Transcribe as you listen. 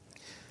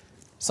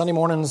Sunday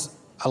mornings,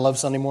 I love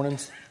Sunday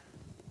mornings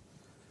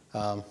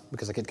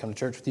because I get to come to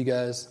church with you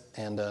guys.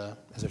 And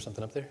is there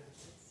something up there?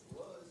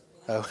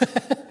 Oh,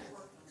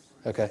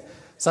 okay.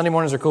 Sunday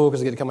mornings are cool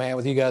because I get to come hang out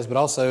with you guys, but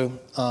also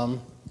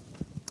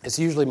it's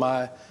usually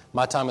my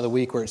time of the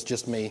week where it's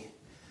just me.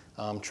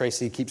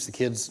 Tracy keeps the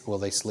kids, well,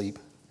 they sleep.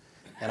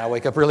 And I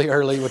wake up really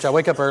early, which I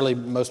wake up early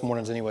most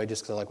mornings anyway,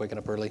 just because I like waking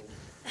up early.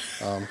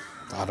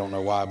 I don't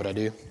know why, but I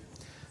do.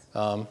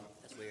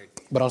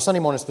 But on Sunday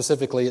morning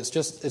specifically, it's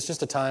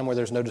just a time where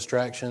there's no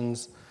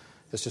distractions.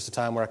 It's just a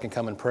time where I can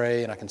come and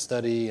pray and I can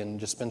study and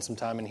just spend some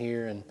time in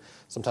here. And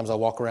sometimes I'll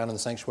walk around in the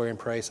sanctuary and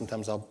pray.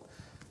 Sometimes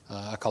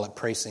I call it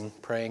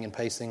praying and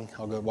pacing.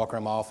 I'll go walk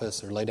around my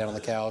office or lay down on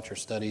the couch or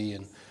study,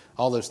 and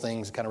all those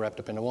things kind of wrapped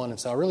up into one. And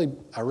so I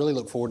really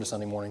look forward to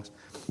Sunday mornings.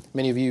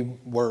 Many of you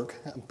work,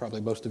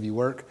 probably most of you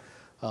work,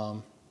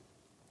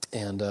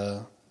 and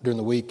during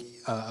the week,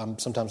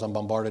 sometimes I'm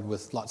bombarded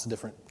with lots of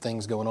different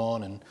things going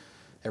on, and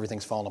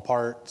everything's falling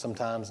apart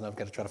sometimes, and I've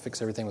got to try to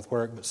fix everything with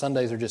work. But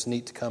Sundays are just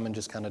neat to come and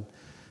just kind of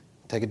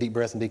take a deep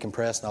breath and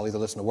decompress, and I'll either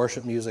listen to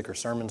worship music or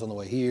sermons on the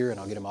way here, and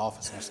I'll get in my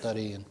office and I'll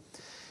study. And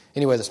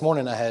anyway, this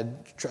morning I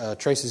had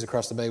Tracy's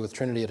across the bay with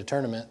Trinity at a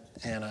tournament,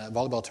 and a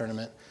volleyball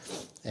tournament,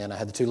 and I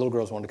had the two little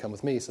girls wanted to come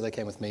with me, so they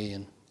came with me,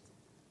 and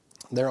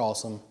they're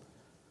awesome,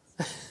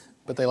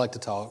 but they like to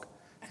talk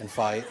and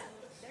fight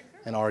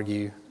and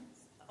argue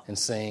and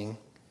sing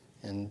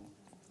and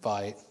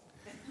fight.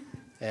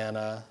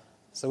 And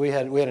so we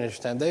had an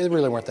interesting time. They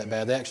really weren't that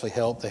bad. They actually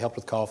helped. They helped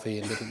with coffee,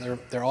 and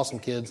they're awesome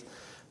kids,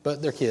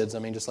 but they're kids. I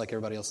mean, just like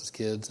everybody else's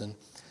kids. And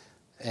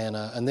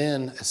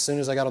then as soon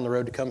as I got on the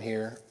road to come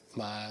here,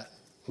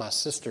 my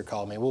sister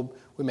called me.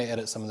 We may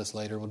edit some of this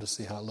later. We'll just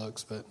see how it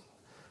looks. But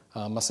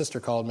my sister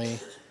called me,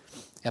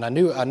 and I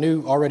knew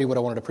already what I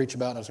wanted to preach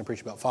about. I was going to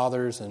preach about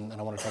fathers, and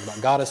I wanted to talk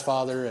about God as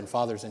Father and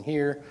fathers in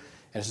here.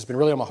 And it's just been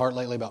really on my heart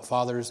lately about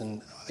fathers.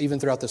 And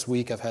even throughout this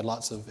week, I've had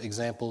lots of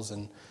examples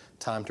and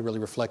time to really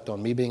reflect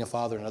on me being a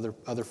father and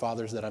other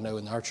fathers that I know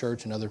in our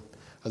church and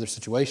other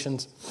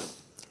situations.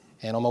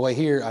 And on my way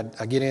here,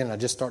 I get in and I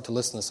just start to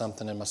listen to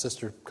something, and my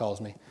sister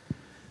calls me.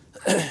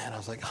 And I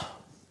was like, oh,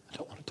 I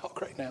don't want to talk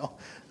right now.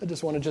 I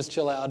just want to just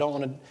chill out. I don't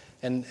want to,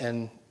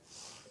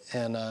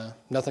 and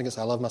nothing against,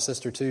 I love my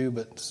sister too,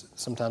 but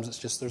sometimes it's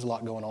just, there's a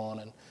lot going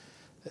on,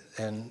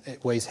 and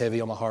it weighs heavy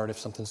on my heart if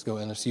something's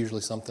going, and it's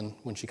usually something,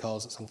 when she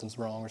calls that something's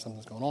wrong or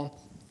something's going on.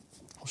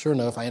 Well, sure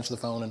enough, I answer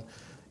the phone, and,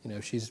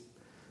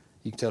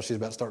 you can tell she's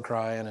about to start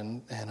crying,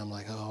 and I'm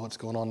like, oh, what's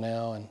going on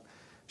now? And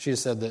she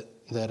just said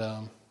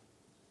that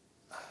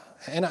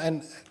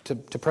and to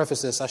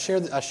preface this, I share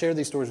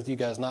these stories with you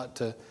guys not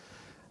to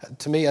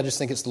me, I just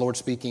think it's the Lord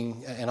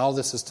speaking, and all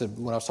this is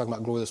when I was talking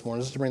about glory this morning,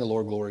 this is to bring the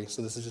Lord glory.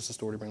 So this is just a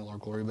story to bring the Lord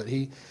glory. But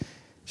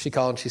she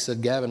called and she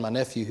said, Gavin, my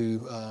nephew,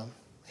 who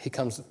he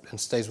comes and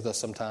stays with us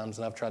sometimes,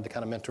 and I've tried to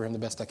kind of mentor him the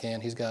best I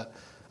can. He's got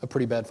a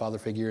pretty bad father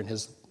figure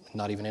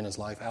not even in his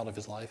life, out of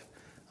his life.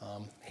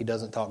 He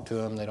doesn't talk to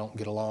him. They don't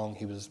get along.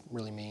 He was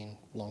really mean,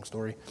 long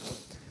story.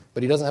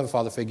 But he doesn't have a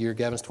father figure.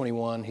 Gavin's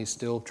 21. He's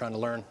still trying to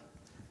learn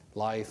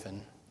life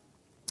and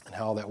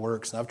how all that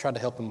works. And I've tried to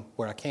help him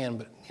where I can,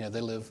 but, they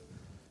live,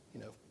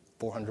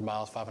 400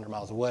 miles, 500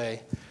 miles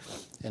away.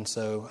 And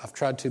so I've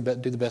tried to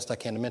do the best I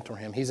can to mentor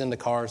him. He's into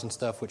cars and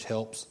stuff, which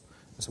helps.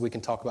 And so we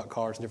can talk about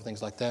cars and different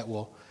things like that.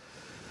 Well,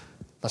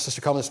 my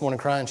sister called me this morning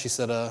crying. She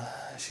said,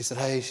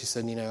 hey,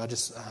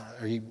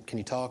 can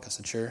you talk? I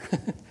said, sure.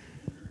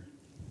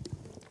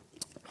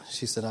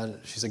 She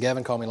said,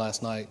 Gavin called me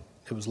last night.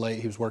 It was late.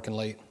 He was working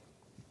late.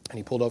 And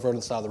he pulled over to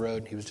the side of the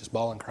road. He was just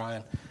bawling,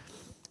 crying.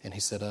 And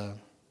he said, this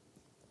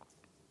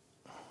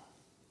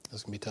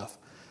is going to be tough.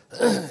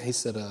 He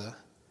said,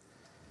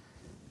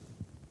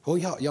 well,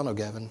 y'all know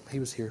Gavin. He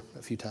was here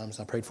a few times.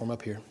 I prayed for him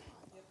up here.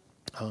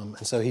 And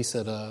so he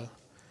said, I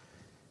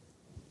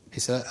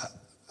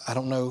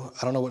don't know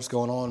what's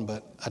going on,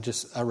 but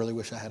I really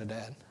wish I had a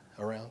dad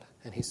around.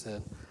 And he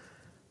said,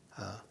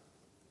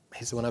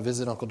 when I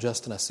visit Uncle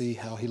Justin, I see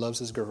how he loves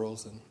his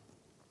girls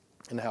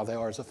and how they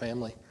are as a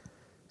family.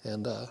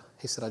 And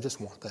he said, I just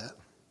want that.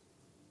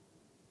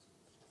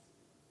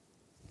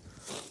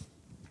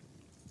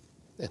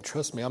 And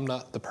trust me, I'm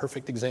not the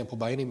perfect example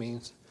by any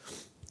means,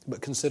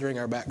 but considering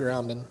our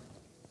background and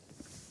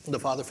the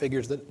father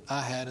figures that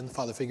I had and the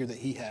father figure that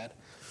he had,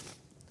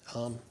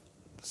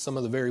 some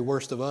of the very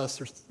worst of us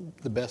are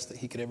the best that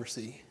he could ever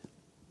see.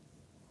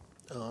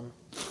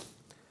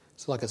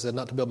 So like I said,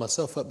 not to build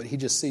myself up, but he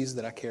just sees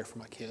that I care for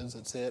my kids.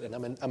 That's it. And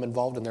I'm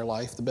involved in their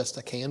life the best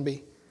I can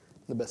be,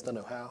 the best I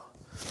know how.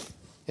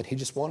 And he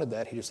just wanted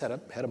that. He just had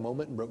a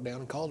moment and broke down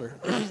and called her.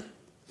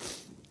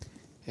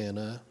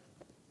 And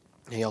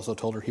he also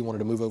told her he wanted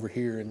to move over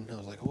here. And I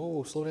was like,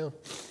 oh, slow down.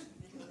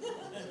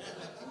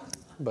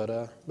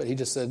 But he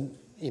just said,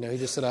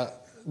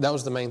 that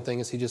was the main thing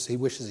is he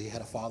wishes he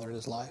had a father in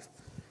his life.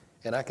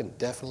 And I can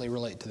definitely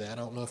relate to that. I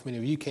don't know if many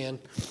of you can.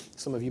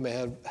 Some of you may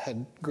have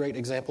had great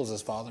examples as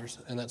fathers,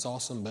 and that's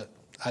awesome, but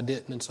I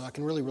didn't. And so I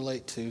can really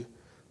relate to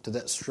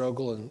that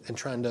struggle and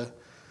trying to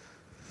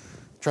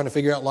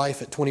figure out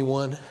life at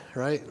 21,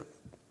 right?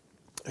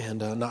 and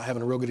not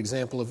having a real good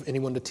example of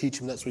anyone to teach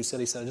him. That's what he said.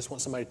 He said, I just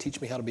want somebody to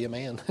teach me how to be a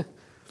man.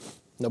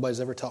 Nobody's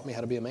ever taught me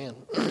how to be a man.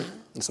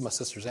 And so my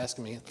sister's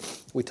asking me,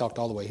 we talked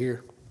all the way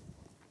here.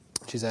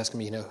 She's asking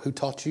me, who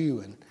taught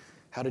you and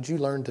how did you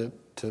learn to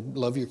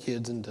love your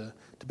kids and to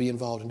be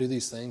involved and do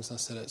these things? And I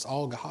said, it's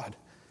all God.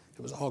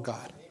 It was all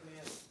God.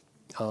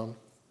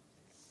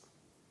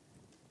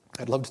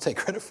 I'd love to take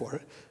credit for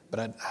it, but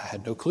I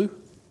had no clue.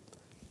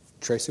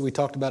 Tracy, we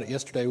talked about it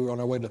yesterday. We were on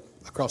our way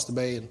across the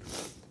bay, and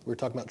we were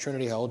talking about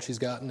Trinity, how old she's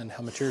gotten and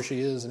how mature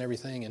she is and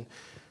everything. And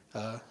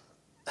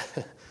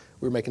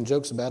we were making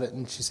jokes about it,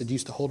 and she said, you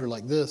used to hold her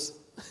like this.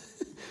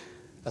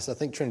 I said, I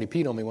think Trinity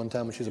peed on me one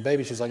time when she was a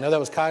baby. She was like, no, that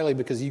was Kylie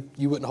because you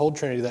wouldn't hold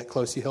Trinity that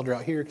close. You held her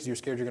out here because you were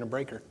scared you're going to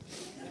break her.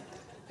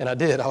 And I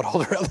did. I would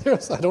hold her out there.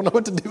 I don't know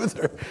what to do with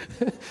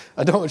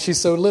her. She's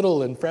so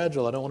little and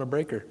fragile. I don't want to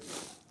break her.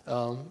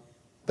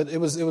 But it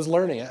was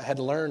learning. I had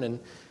to learn.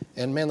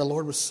 And man, the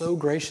Lord was so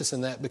gracious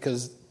in that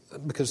because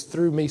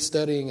through me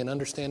studying and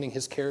understanding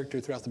his character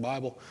throughout the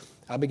Bible,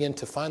 I began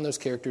to find those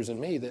characters in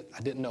me that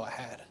I didn't know I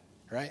had,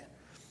 right?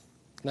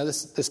 Now,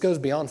 this goes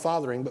beyond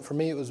fathering, but for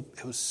me, it was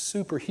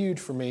super huge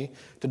for me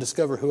to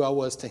discover who I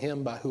was to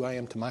him by who I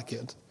am to my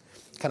kids.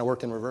 It kind of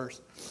worked in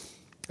reverse.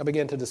 I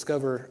began to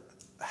discover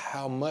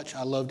how much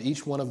I loved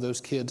each one of those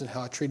kids and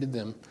how I treated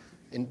them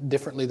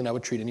differently than I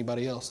would treat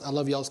anybody else. I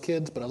love y'all's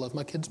kids, but I love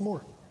my kids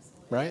more,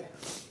 right?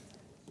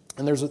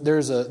 And there's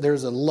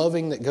a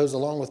loving that goes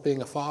along with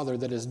being a father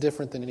that is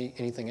different than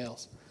anything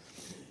else.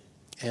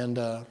 And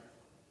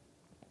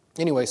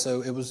anyway,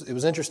 so it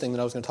was interesting that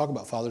I was going to talk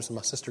about fathers, and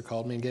my sister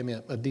called me and gave me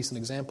a decent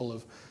example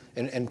of,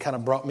 and kind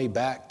of brought me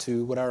back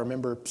to what I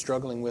remember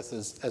struggling with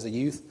as a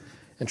youth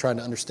and trying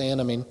to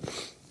understand. I mean,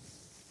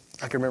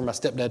 I can remember my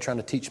stepdad trying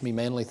to teach me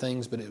manly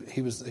things, but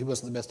he wasn't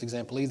the best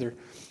example either.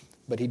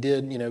 But he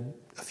did,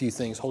 a few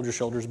things, hold your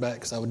shoulders back,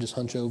 because I would just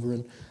hunch over,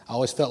 and I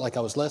always felt like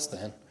I was less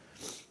than.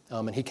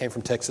 And he came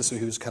from Texas, so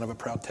he was kind of a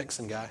proud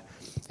Texan guy,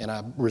 and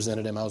I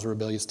resented him. I was a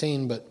rebellious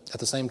teen, but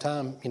at the same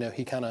time,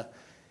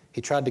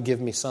 he tried to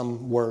give me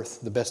some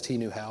worth, the best he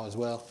knew how as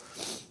well.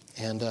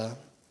 And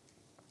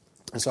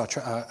so I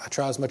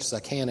try as much as I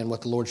can in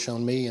what the Lord's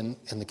shown me and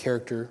the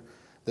character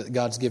that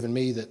God's given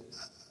me that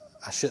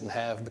I shouldn't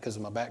have because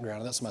of my background.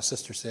 And that's what my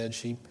sister said.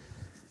 She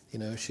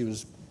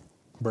was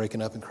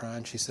breaking up and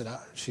crying. She said,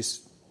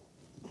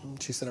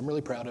 I'm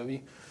really proud of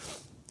you.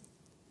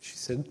 She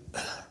said,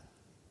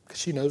 because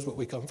she knows what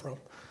we come from.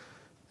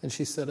 And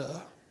she said,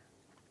 I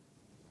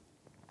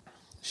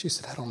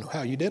don't know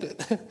how you did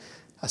it.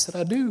 I said,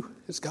 I do.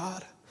 It's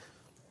God.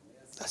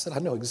 I said, I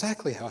know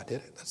exactly how I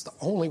did it. That's the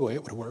only way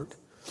it would have worked.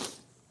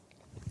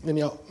 And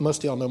most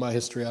of y'all know my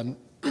history.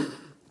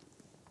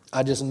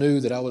 I just knew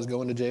that I was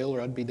going to jail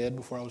or I'd be dead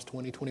before I was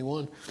 20,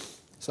 21.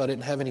 So I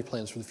didn't have any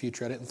plans for the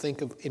future. I didn't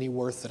think of any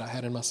worth that I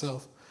had in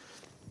myself.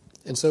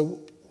 And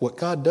so what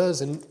God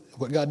does and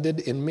what God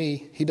did in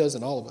me, he does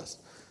in all of us.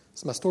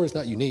 So my story's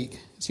not unique.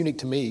 It's unique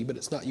to me, but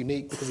it's not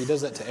unique because he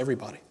does that to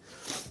everybody.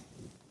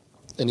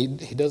 And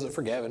he does it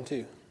for Gavin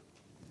too.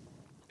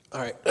 All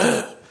right.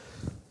 Let's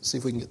see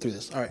if we can get through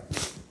this. All right.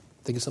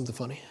 Think of something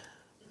funny.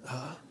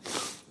 All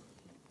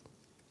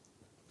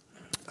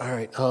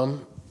right.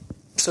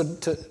 So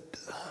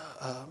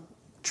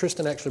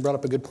Tristan actually brought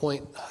up a good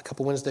point a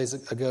couple Wednesdays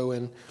ago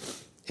in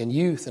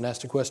youth and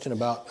asked a question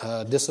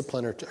about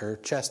discipline or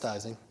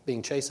chastising,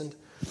 being chastened.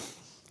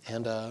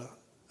 And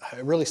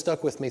it really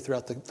stuck with me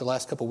throughout the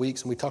last couple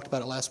weeks, and we talked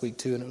about it last week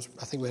too, and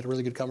I think we had a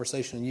really good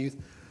conversation in youth.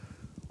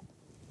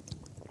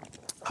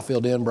 I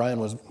filled in. Brian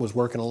was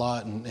working a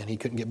lot, and he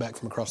couldn't get back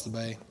from across the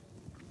bay.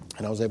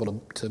 And I was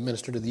able to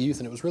minister to the youth,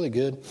 and it was really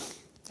good.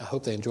 I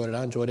hope they enjoyed it.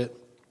 I enjoyed it.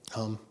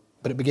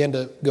 But it began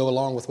to go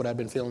along with what I'd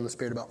been feeling in the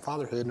spirit about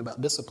fatherhood and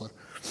about discipline.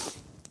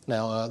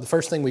 Now, the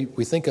first thing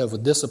we think of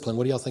with discipline,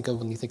 what do y'all think of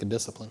when you think of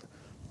discipline?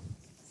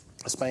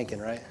 A spanking,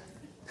 right?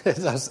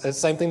 It's the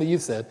same thing the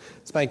youth said,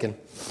 spanking.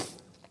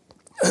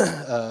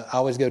 I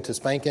always go to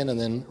spanking, and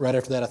then right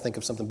after that I think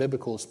of something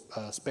biblical,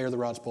 spare the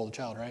rod, spoil the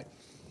child, right?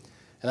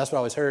 And that's what I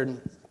always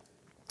heard.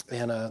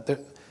 And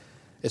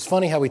it's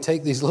funny how we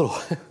take these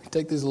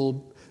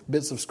little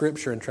bits of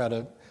scripture and try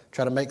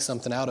to make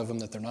something out of them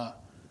that they're not.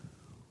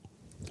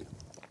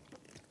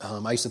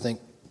 I used to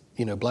think,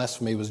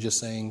 blasphemy was just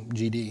saying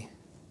GD,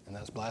 and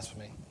that's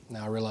blasphemy.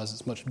 Now I realize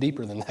it's much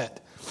deeper than that.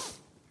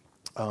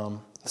 The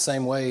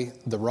same way,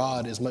 the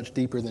rod is much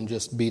deeper than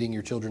just beating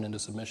your children into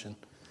submission.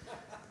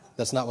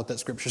 That's not what that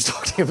scripture is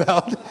talking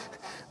about.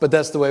 But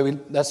that's the way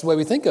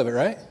we think of it,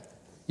 right?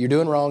 You're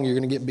doing wrong, you're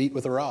going to get beat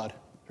with a rod,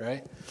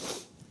 right?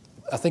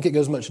 I think it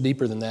goes much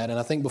deeper than that. And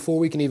I think before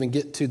we can even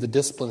get to the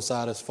discipline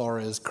side as far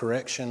as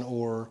correction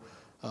or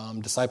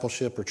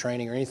discipleship or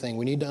training or anything,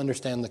 we need to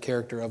understand the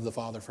character of the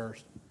Father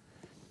first.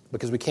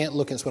 Because we can't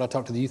look at, it's what I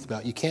talked to the youth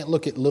about, you can't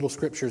look at little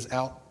scriptures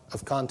out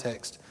of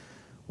context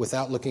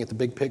without looking at the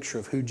big picture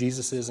of who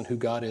Jesus is and who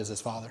God is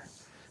as Father.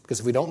 Because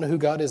if we don't know who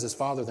God is as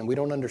Father, then we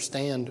don't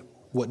understand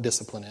what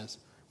discipline is.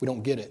 We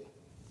don't get it.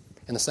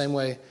 In the same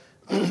way,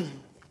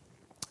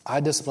 I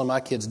discipline my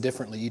kids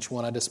differently. Each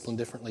one I discipline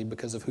differently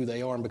because of who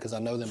they are and because I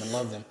know them and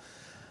love them.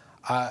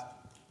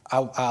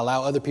 I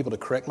allow other people to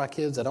correct my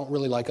kids. I don't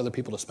really like other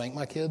people to spank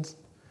my kids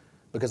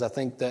because I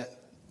think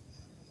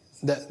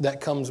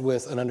that comes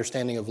with an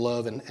understanding of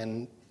love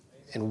and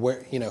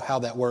where, how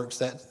that works.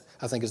 That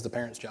I think is the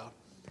parent's job.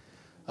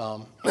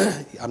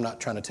 I'm not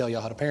trying to tell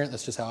y'all how to parent.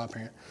 That's just how I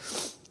parent.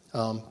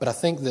 But I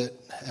think that,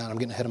 and I'm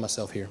getting ahead of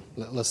myself here.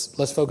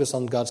 Let's focus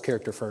on God's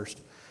character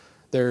first.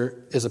 There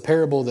is a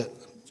parable that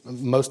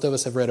most of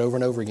us have read over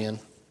and over again.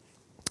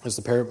 It's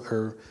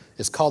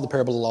called the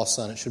parable of the lost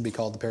son. It should be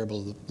called the parable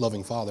of the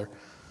loving father.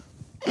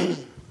 But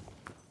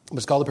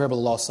it's called the parable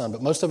of the lost son.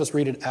 But most of us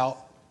read it out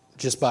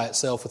just by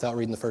itself without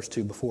reading the first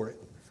two before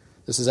it.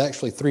 This is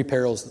actually three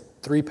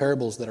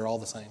parables that are all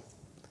the same.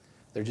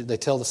 They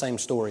tell the same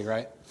story,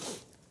 right?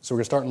 So we're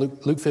going to start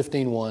Luke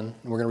 15:1, and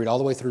we're going to read all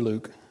the way through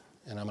Luke.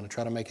 And I'm going to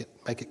try to make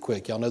it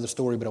quick. Y'all know the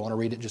story, but I want to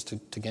read it just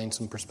to gain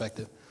some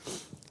perspective.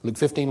 Luke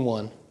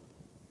 15:1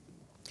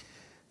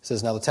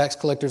 says, "Now the tax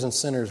collectors and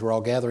sinners were all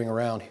gathering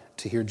around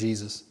to hear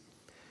Jesus.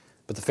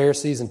 But the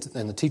Pharisees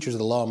and the teachers of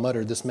the law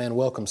muttered, 'This man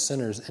welcomes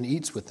sinners and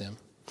eats with them.'"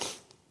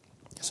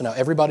 So now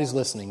everybody's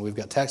listening. We've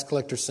got tax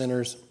collectors,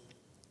 sinners,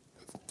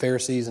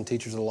 Pharisees, and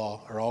teachers of the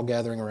law are all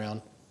gathering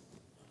around.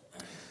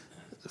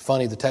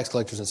 Funny, the tax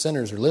collectors and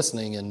sinners are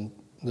listening, and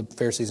the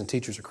Pharisees and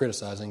teachers are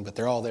criticizing, but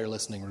they're all there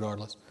listening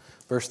regardless.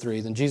 Verse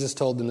 3, "Then Jesus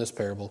told them this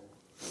parable.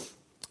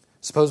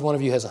 Suppose one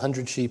of you has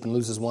 100 sheep and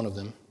loses one of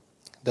them.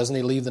 Doesn't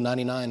he leave the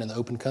 99 in the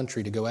open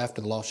country to go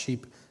after the lost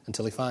sheep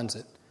until he finds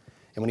it?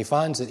 And when he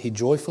finds it, he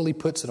joyfully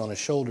puts it on his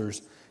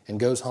shoulders and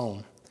goes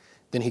home.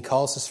 Then he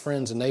calls his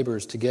friends and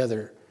neighbors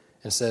together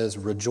and says,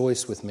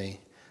 'Rejoice with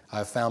me, I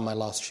have found my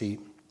lost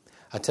sheep.'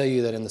 I tell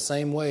you that in the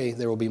same way,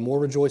 there will be more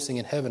rejoicing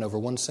in heaven over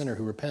one sinner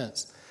who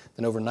repents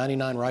than over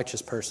 99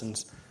 righteous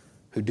persons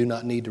who do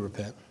not need to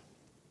repent."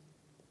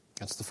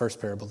 That's the first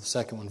parable. The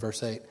second one,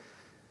 verse 8,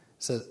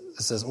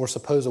 it says, "Or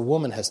suppose a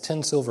woman has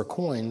 10 silver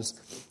coins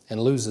and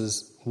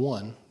loses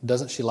one.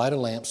 Doesn't she light a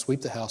lamp,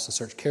 sweep the house, and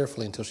search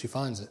carefully until she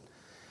finds it?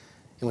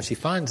 And when she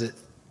finds it,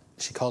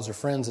 she calls her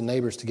friends and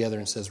neighbors together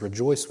and says,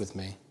 'Rejoice with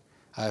me,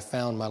 I have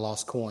found my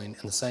lost coin.'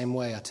 In the same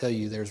way, I tell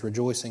you, there's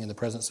rejoicing in the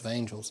presence of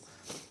angels,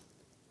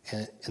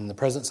 and in the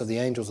presence of the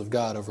angels of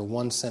God over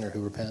one sinner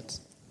who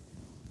repents."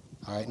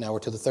 All right, now we're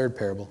to the third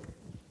parable.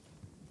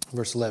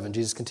 Verse 11,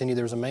 Jesus continued,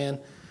 "There was a man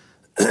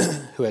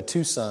who had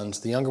 2 sons.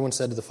 The younger one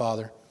said to the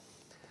father,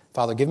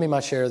 'Father, give me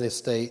my share of the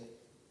estate.'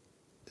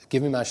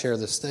 Give me my share of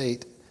the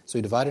estate." So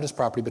he divided his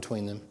property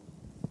between them.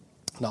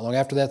 Not long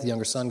after that, the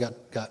younger son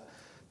got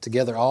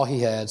together all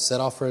he had,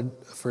 set off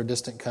for a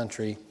distant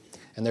country,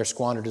 and there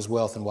squandered his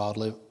wealth in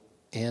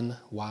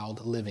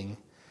wild living.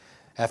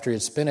 After he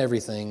had spent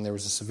everything, there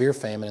was a severe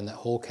famine in that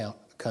whole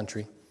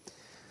country,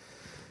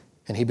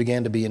 and he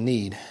began to be in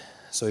need.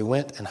 So he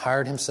went and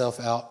hired himself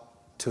out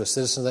to a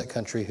citizen of that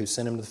country who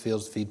sent him to the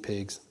fields to feed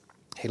pigs.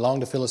 He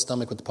longed to fill his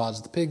stomach with the pods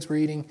that the pigs were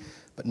eating,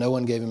 but no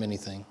one gave him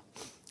anything.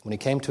 When he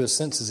came to his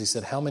senses, he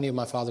said, 'How many of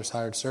my father's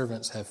hired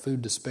servants have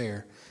food to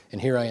spare, and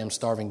here I am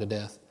starving to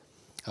death?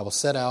 I will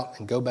set out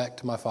and go back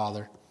to my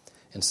father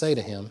and say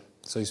to him,'"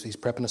 so he's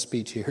prepping a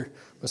speech here,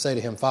 "I'll say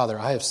to him, 'Father,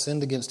 I have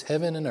sinned against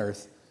heaven and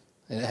earth,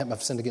 and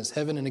I've sinned against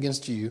heaven and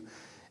against you,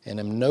 and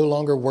am no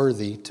longer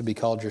worthy to be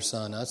called your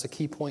son.'" Now, that's a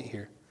key point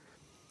here.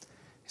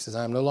 He says,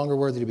 "I am no longer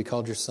worthy to be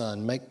called your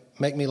son.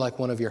 Make me like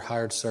one of your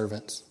hired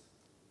servants."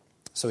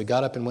 So he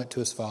got up and went to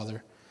his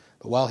father.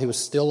 But while he was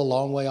still a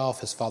long way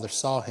off, his father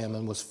saw him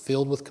and was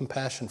filled with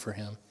compassion for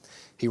him.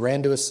 He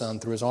ran to his son,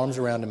 threw his arms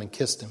around him, and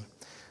kissed him.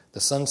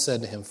 The son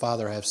said to him,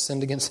 "Father, I have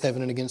sinned against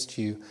heaven and against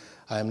you.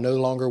 I am no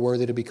longer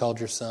worthy to be called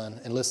your son."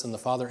 And listen, the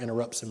father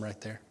interrupts him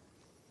right there.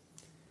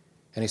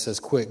 And he says,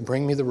 "Quick,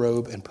 bring me the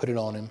robe and put it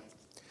on him.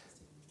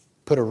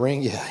 Put a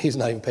ring," yeah, he's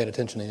not even paying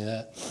attention to any of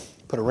that.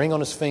 "Put a ring on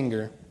his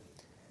finger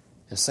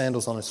and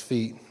sandals on his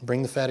feet.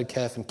 Bring the fatted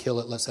calf and kill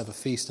it. Let's have a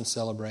feast and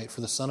celebrate.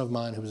 For the son of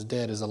mine who was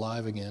dead is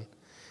alive again.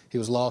 He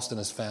was lost and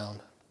is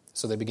found."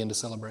 So they begin to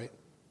celebrate.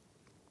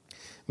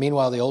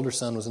 Meanwhile, the older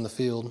son was in the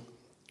field.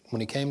 When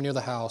he came near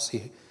the house,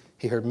 he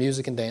heard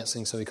music and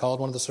dancing. So he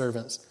called one of the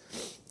servants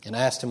and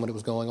asked him what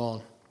was going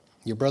on.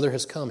 "Your brother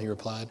has come," he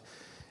replied,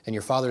 "and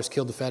your father has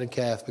killed the fatted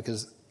calf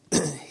because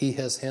he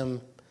has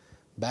him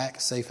back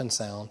safe and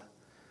sound."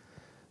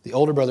 The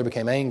older brother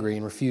became angry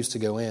and refused to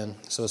go in.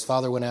 So his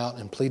father went out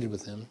and pleaded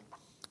with him.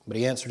 But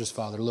he answered his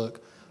father,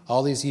 "Look,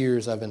 all these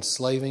years I've been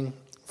slaving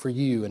for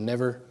you and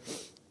never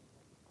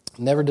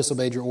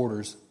disobeyed your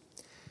orders.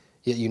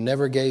 Yet you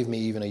never gave me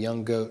even a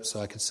young goat so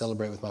I could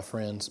celebrate with my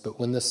friends. But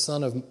when this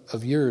son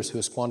of yours who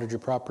has squandered your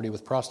property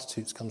with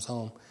prostitutes comes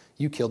home,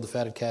 you killed the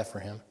fatted calf for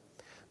him."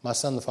 "My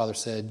son," the father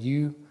said,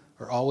 "you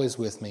are always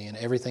with me, and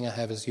everything I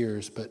have is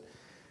yours. But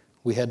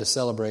we had to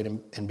celebrate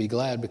and be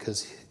glad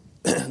because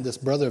this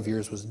brother of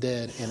yours was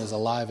dead and is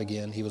alive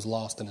again. He was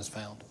lost and is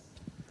found."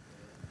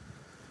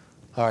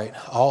 All right,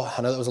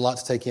 I know that was a lot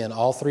to take in.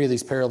 All 3 of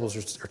these parables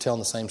are telling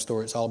the same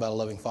story. It's all about a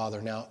loving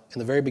father. Now, in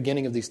the very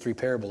beginning of these 3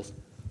 parables,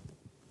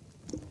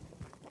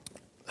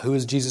 who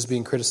is Jesus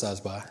being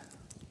criticized by?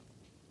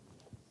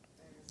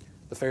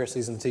 The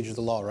Pharisees and the teachers of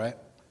the law, right?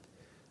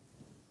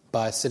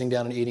 By sitting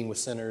down and eating with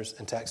sinners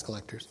and tax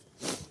collectors.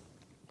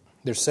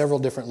 there's several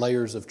different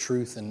layers of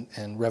truth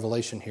and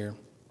revelation here.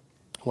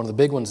 One of the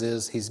big ones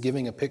is he's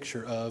giving a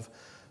picture of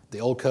the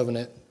old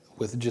covenant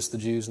with just the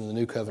Jews and the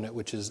new covenant,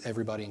 which is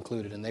everybody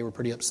included. And they were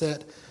pretty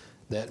upset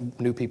that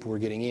new people were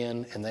getting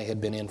in, and they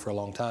had been in for a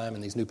long time,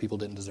 and these new people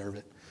didn't deserve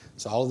it.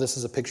 So all of this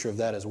is a picture of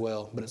that as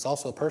well, but it's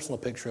also a personal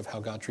picture of how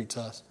God treats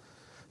us.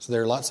 So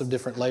there are lots of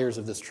different layers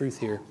of this truth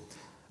here.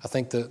 I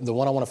think the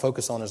one I want to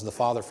focus on is the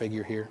father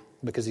figure here,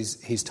 because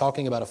he's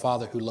talking about a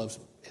father who loves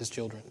his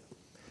children.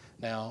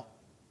 Now,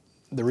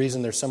 the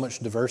reason there's so much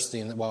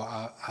diversity, and while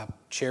I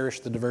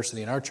cherish the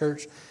diversity in our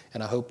church,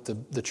 and I hope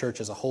the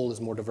church as a whole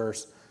is more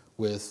diverse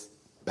with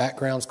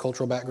backgrounds,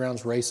 cultural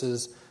backgrounds,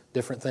 races,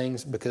 different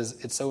things, because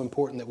it's so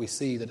important that we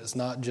see that it's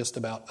not just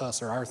about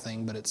us or our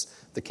thing, but it's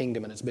the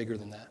kingdom and it's bigger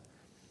than that.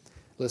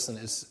 Listen,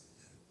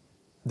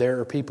 there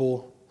are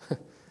people,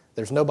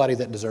 there's nobody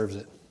that deserves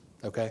it,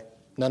 okay?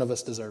 None of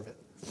us deserve it.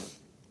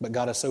 But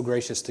God is so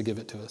gracious to give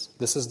it to us.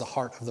 This is the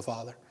heart of the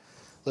Father.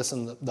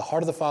 Listen, the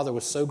heart of the Father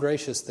was so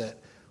gracious that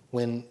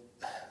when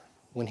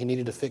he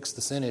needed to fix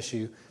the sin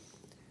issue,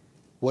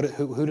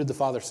 who did the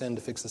Father send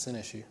to fix the sin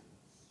issue?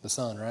 The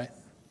Son, right?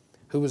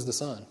 Who was the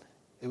Son?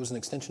 It was an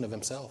extension of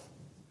himself.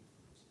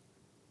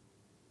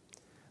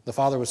 The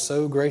Father was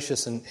so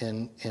gracious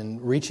in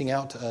reaching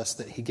out to us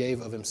that he gave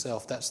of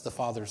himself. That's the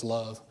Father's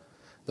love.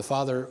 The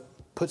Father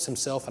puts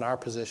himself in our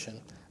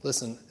position.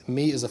 Listen,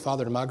 me as a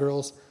father to my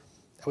girls,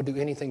 I would do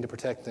anything to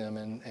protect them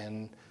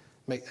and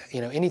make,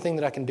 anything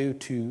that I can do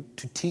to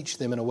teach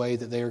them in a way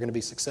that they are going to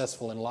be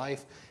successful in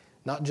life,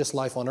 not just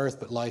life on earth,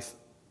 but life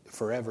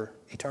forever,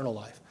 eternal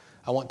life.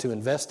 I want to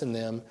invest in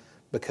them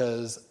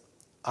because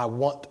I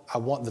want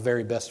the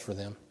very best for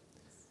them.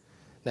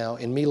 Now,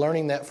 in me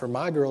learning that for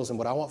my girls and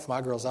what I want for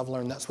my girls, I've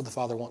learned that's what the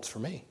Father wants for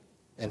me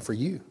and for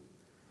you.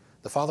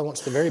 The Father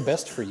wants the very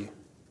best for you.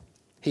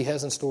 He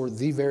has in store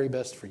the very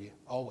best for you,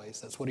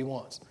 always. That's what he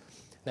wants.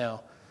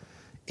 Now,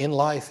 in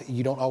life,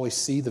 you don't always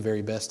see the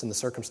very best in the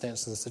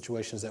circumstances and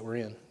situations that we're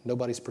in.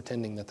 Nobody's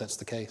pretending that that's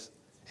the case.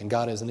 And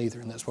God isn't either,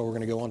 and that's why we're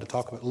going to go on to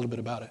talk a little bit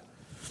about it.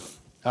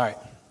 All right.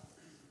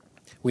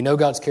 We know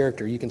God's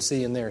character. You can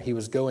see in there, he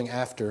was going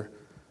after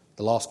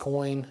the lost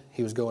coin.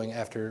 He was going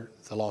after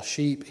the lost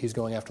sheep. He's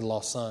going after the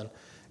lost son.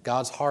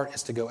 God's heart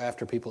is to go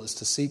after people, is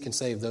to seek and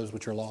save those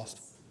which are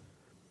lost.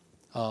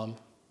 I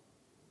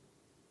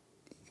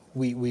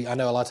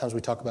know a lot of times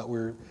we talk about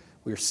we're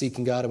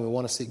seeking God and we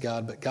want to seek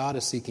God, but God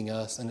is seeking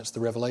us, and it's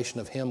the revelation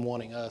of him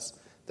wanting us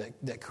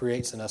that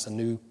creates in us a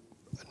new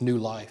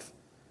life.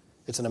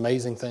 It's an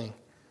amazing thing.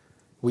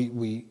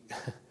 We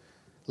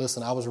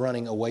listen, I was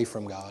running away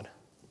from God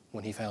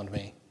when he found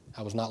me.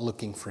 I was not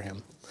looking for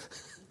him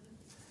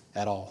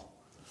at all.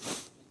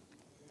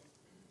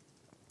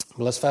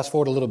 But let's fast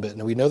forward a little bit.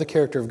 Now, we know the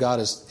character of God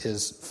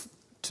is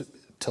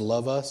to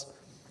love us.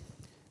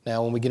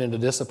 Now, when we get into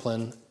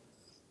discipline,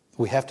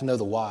 we have to know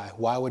the why.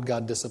 Why would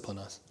God discipline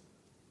us?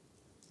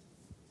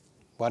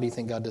 Why do you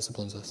think God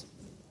disciplines us?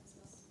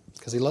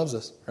 Because he loves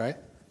us, right?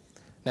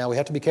 Now, we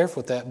have to be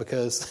careful with that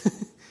because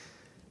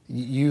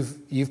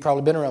you've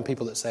probably been around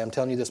people that say, I'm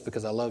telling you this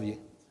because I love you.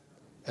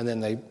 And then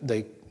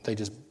they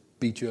just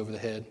beat you over the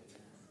head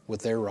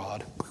with their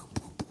rod.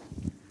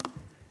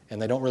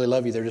 And they don't really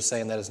love you. They're just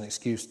saying that as an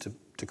excuse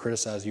to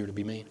criticize you or to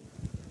be mean.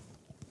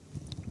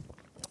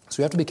 So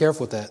we have to be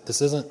careful with that.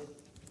 This isn't,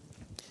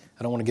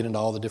 I don't want to get into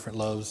all the different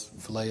loves,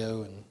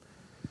 phileo and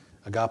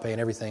agape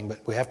and everything, but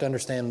we have to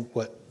understand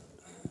what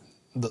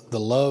the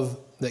love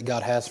that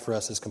God has for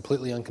us is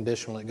completely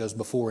unconditional. It goes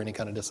before any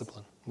kind of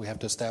discipline. We have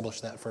to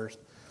establish that first.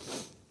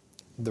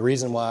 The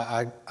reason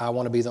why I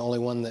want to be the only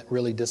one that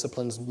really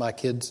disciplines my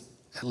kids,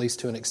 at least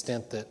to an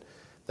extent that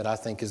I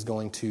think is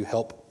going to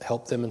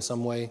help them in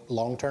some way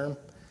long term,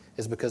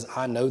 is because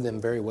I know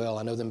them very well.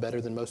 I know them better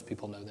than most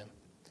people know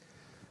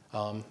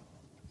them.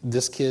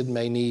 This kid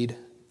may need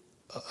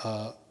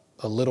a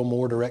little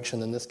more direction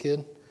than this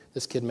kid.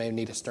 This kid may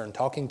need a stern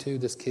talking to.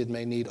 This kid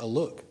may need a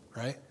look,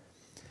 right?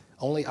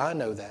 Only I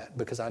know that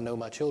because I know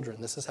my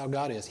children. This is how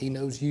God is. He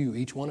knows you,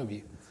 each one of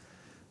you.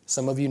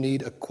 Some of you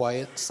need a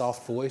quiet,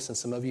 soft voice, and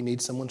some of you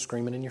need someone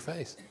screaming in your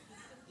face.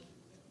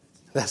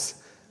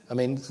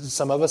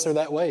 Some of us are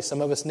that way. Some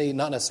of us need,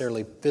 not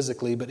necessarily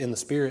physically, but in the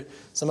spirit,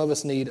 some of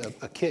us need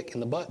a kick in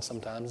the butt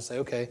sometimes and say,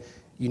 okay,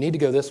 you need to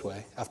go this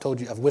way. I've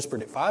told you, I've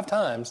whispered it 5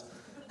 times,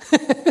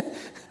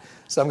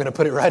 so I'm going to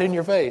put it right in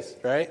your face,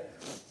 right?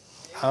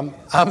 I'm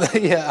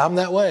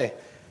that way.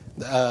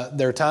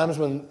 There are times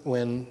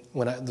when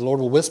the Lord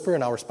will whisper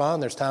and I'll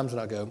respond. There's times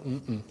when I go,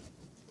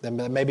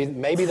 Then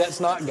maybe that's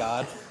not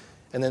God.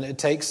 And then it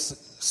takes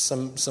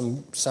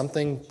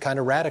something kind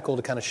of radical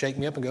to kind of shake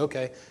me up and go,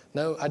 okay,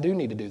 no, I do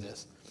need to do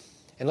this.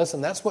 And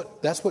listen, that's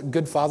what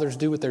good fathers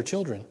do with their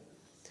children.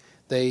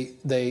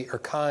 They are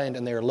kind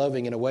and they are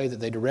loving in a way that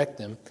they direct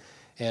them.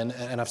 And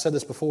I've said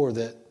this before,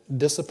 that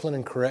discipline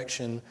and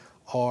correction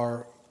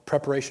are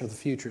preparation of the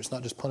future. It's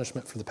not just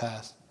punishment for the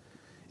past.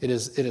 It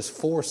is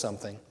for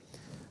something.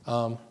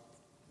 So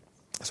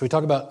we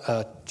talk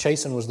about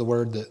chasten was the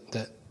word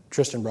that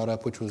Tristan brought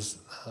up, which was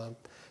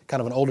kind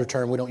of an older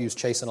term. We don't use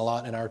chasten a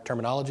lot in our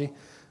terminology,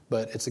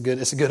 but it's a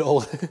good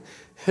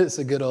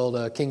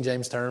old King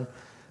James term.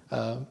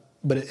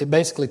 But it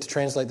basically, to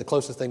translate, the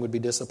closest thing would be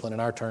discipline in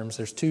our terms.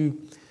 There's two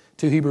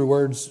Hebrew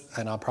words,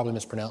 and I'll probably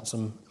mispronounce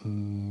them: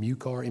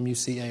 mukar,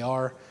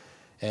 M-U-C-A-R,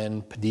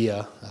 and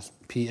padia, that's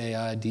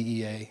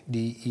P-A-I-D-E-A.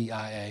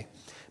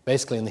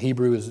 Basically, in the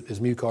Hebrew is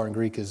mukar, and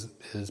Greek is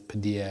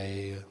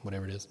padia,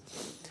 whatever it is.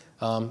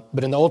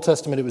 But in the Old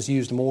Testament, it was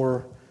used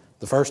more.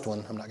 The first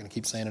one, I'm not going to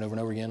keep saying it over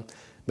and over again,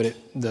 but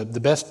the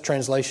best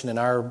translation in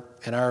our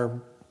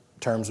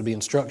terms would be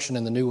instruction,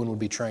 and the new one would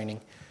be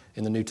training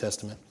in the New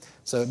Testament.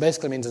 So it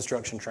basically means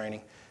instruction,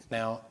 training.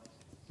 Now,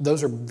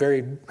 those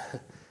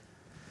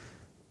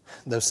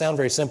sound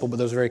very simple, but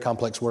those are very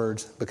complex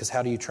words, because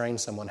how do you train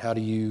someone? How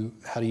do you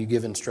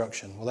give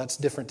instruction? Well, that's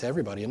different to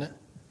everybody, isn't it?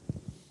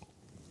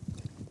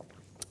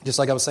 Just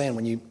like I was saying,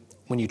 when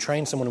you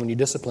train someone, when you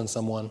discipline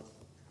someone,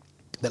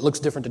 that looks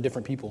different to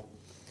different people.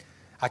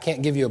 I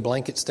can't give you a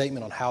blanket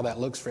statement on how that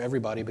looks for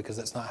everybody, because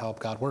that's not how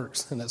God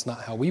works, and that's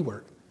not how we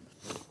work.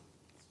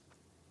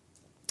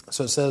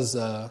 So it says,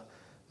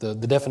 the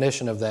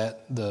definition of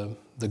that,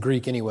 the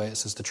Greek anyway, it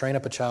says to train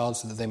up a child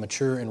so that they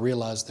mature and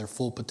realize their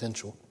full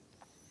potential.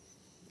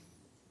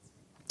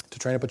 To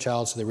train up a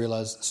child so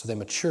they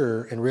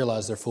mature and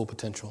realize their full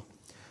potential.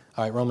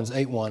 All right, Romans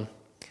 8:1.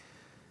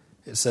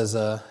 It says,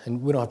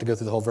 and we don't have to go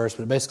through the whole verse,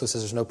 but it basically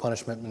says there's no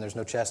punishment and there's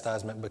no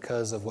chastisement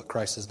because of what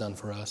Christ has done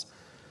for us.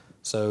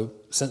 So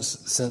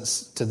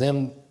since to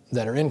them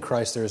that are in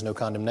Christ there is no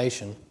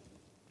condemnation,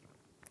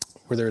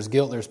 where there is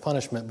guilt, there's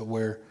punishment, but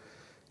where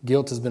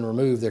guilt has been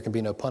removed, there can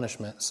be no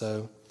punishment.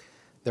 So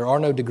there are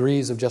no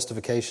degrees of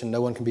justification.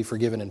 No one can be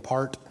forgiven in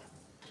part.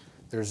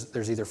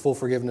 There's either full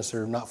forgiveness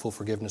or not full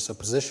forgiveness. So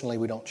positionally,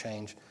 we don't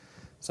change.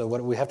 So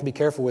what we have to be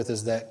careful with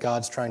is that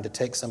God's trying to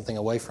take something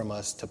away from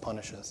us to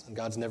punish us. And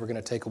God's never going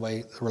to take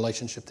away the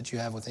relationship that you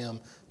have with Him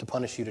to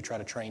punish you, to try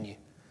to train you.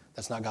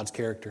 That's not God's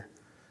character.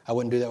 I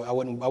wouldn't do that. I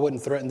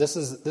wouldn't threaten. This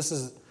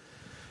is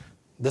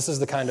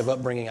the kind of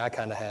upbringing I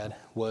kind of had,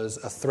 was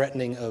a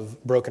threatening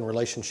of broken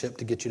relationship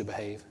to get you to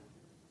behave.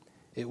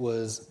 It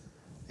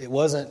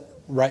wasn't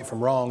right from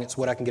wrong. It's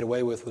what I can get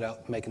away with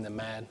without making them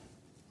mad,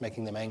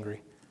 making them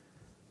angry,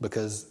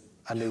 because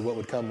I knew what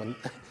would come when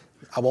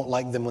I won't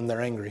like them when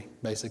they're angry,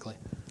 basically.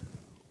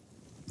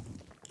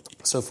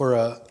 So for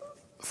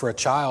a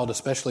child,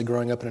 especially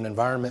growing up in an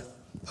environment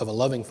of a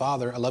loving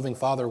father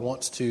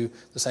wants to,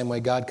 the same way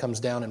God comes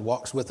down and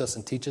walks with us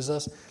and teaches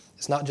us,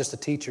 it's not just a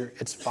teacher,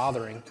 it's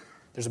fathering.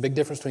 There's a big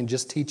difference between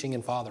just teaching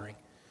and fathering.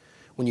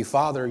 When you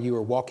father, you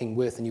are walking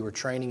with, and you are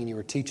training, and you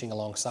are teaching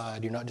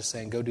alongside. You're not just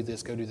saying, go do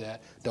this, go do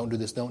that, don't do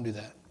this, don't do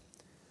that.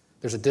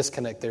 There's a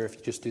disconnect there if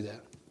you just do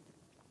that.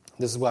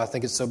 This is why I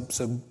think it's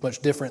so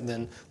much different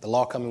than the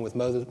law coming with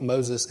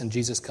Moses and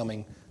Jesus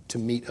coming to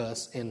meet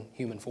us in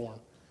human form.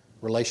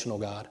 Relational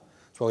God.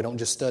 That's why we don't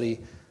just study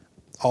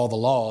all the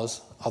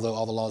laws, although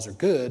all the laws are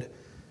good.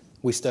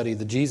 We study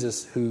the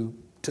Jesus who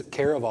took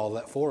care of all of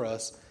that for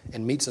us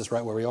and meets us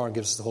right where we are and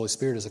gives us the Holy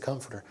Spirit as a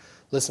comforter.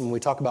 Listen, when we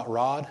talk about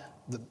rod,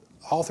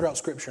 all throughout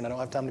Scripture, and I don't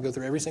have time to go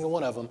through every single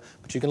one of them,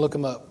 but you can look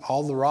them up.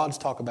 All the rods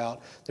talk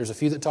about, there's a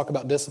few that talk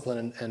about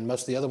discipline, and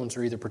most of the other ones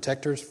are either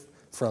protectors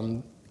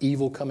from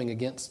evil coming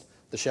against.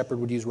 The shepherd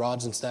would use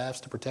rods and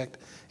staffs to protect,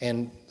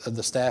 and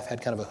the staff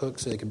had kind of a hook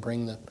so they could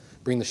bring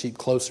the sheep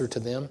closer to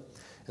them.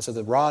 And so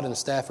the rod and the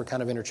staff are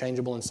kind of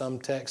interchangeable in some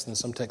texts, and in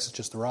some texts it's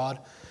just the rod.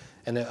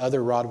 And the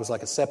other rod was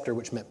like a scepter,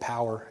 which meant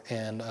power,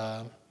 and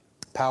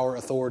power,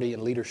 authority,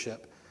 and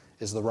leadership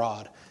is the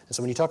rod. And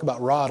so when you talk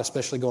about rod,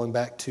 especially going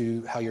back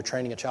to how you're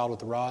training a child with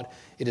the rod,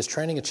 it is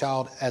training a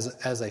child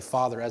as a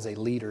father, as a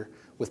leader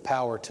with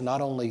power to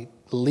not only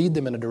lead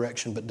them in a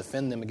direction, but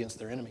defend them against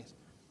their enemies.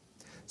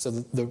 So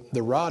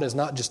the rod is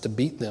not just to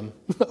beat them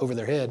over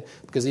their head,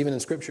 because even in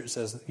Scripture it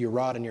says, your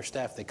rod and your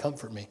staff, they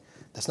comfort me.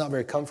 That's not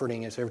very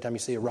comforting if every time you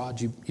see a rod,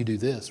 you do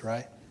this,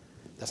 right?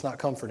 That's not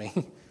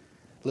comforting.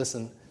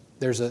 Listen,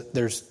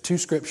 there's two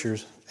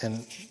Scriptures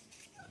and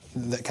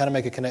that kind of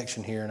make a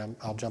connection here, and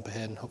I'll jump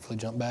ahead and hopefully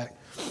jump back.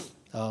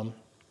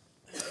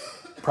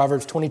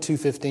 Proverbs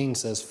 22:15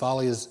 says,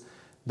 folly is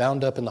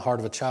bound up in the heart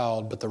of a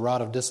child, but the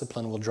rod of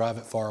discipline will drive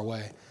it far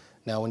away.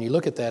 Now, when you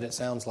look at that, it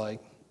sounds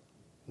like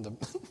the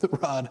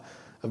rod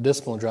of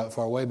discipline will drive it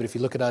far away. But if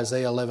you look at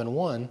Isaiah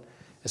 11:1,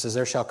 it says,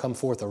 there shall come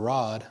forth a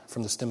rod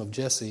from the stem of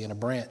Jesse, and a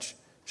branch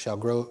shall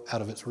grow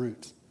out of its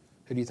roots.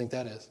 Who do you think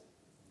that is?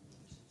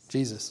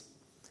 Jesus.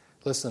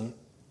 Listen,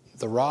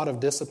 the rod of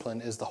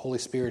discipline is the Holy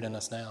Spirit in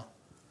us now.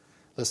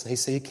 Listen, he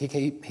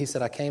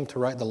said, I came to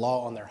write the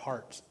law on their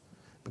hearts,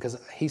 because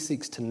He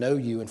seeks to know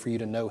you and for you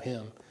to know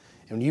Him.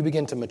 And when you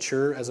begin to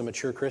mature as a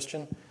mature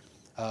Christian,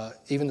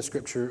 even the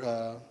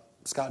Scripture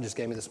Scott just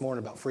gave me this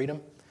morning about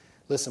freedom.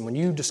 Listen, when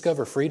you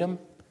discover freedom,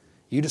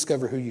 you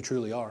discover who you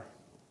truly are.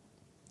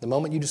 The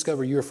moment you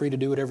discover you are free to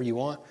do whatever you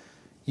want,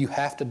 you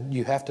have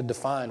to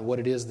define what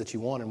it is that you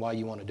want and why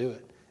you want to do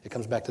it. It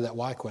comes back to that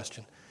why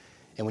question.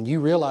 And when you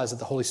realize that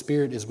the Holy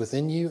Spirit is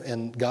within you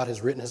and God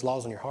has written His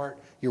laws on your heart,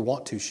 your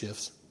want to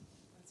shifts.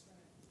 That's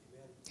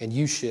right. And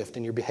you shift,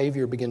 and your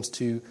behavior begins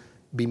to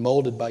be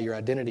molded by your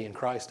identity in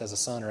Christ as a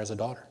son or as a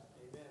daughter.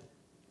 Amen.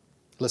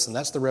 Listen,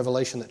 that's the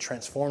revelation that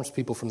transforms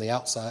people from the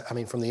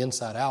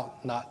inside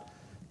out, not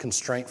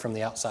constraint from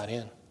the outside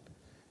in.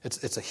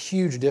 It's a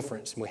huge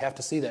difference, and we have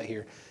to see that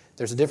here.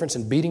 There's a difference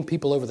in beating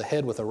people over the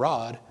head with a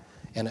rod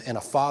and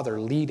a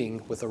father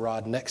leading with a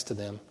rod next to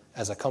them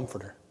as a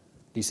comforter.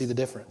 Do you see the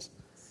difference?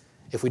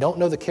 If we don't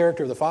know the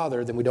character of the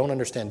Father, then we don't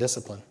understand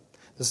discipline.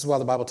 This is why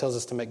the Bible tells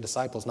us to make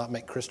disciples, not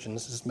make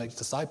Christians. This is make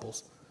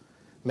disciples.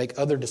 Make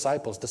other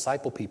disciples,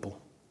 disciple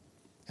people.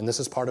 And this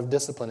is part of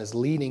discipline, is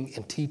leading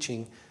and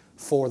teaching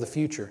for the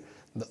future.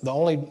 The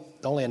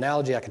only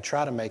analogy I could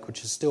try to make,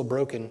 which is still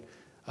broken,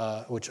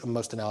 which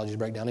most analogies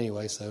break down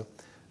anyway, so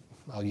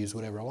I'll use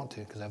whatever I want to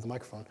because I have the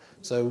microphone.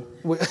 So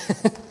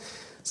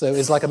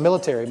it's like a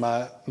military.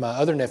 My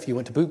other nephew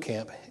went to boot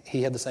camp.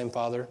 He had the same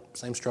father,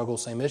 same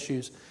struggles, same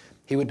issues.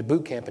 He went to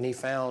boot camp and he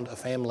found a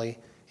family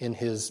in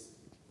his.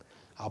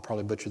 I'll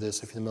probably butcher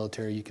this. If you're in the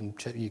military, you can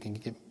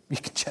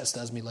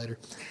chastise me later.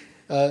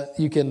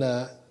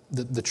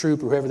 The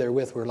troop or whoever they're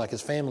with were like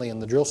his family,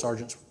 and the drill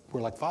sergeants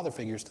were like father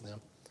figures to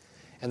them.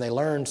 And they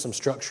learned some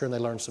structure and they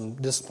learned some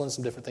discipline,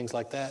 some different things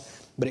like that.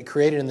 But it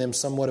created in them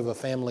somewhat of a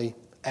family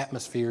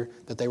atmosphere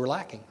that they were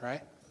lacking,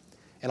 right?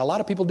 And a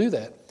lot of people do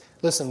that.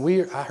 Listen,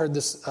 I heard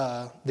this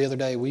the other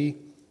day. We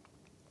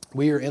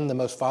are in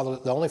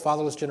the only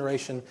fatherless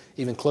generation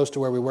even close to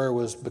where we were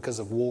was because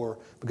of war,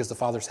 because the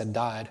fathers had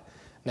died.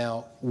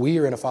 Now, we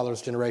are in a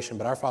fatherless generation,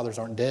 but our fathers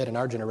aren't dead in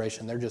our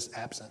generation. They're just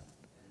absent.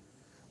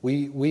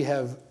 We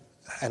have,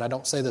 and I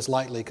don't say this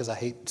lightly because I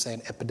hate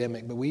saying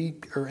epidemic, but we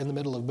are in the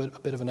middle of a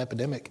bit of an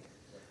epidemic.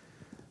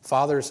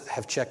 Fathers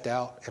have checked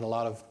out in a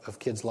lot of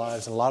kids'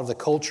 lives, and a lot of the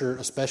culture,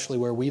 especially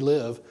where we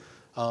live,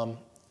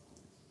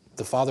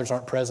 the fathers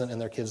aren't present in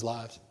their kids'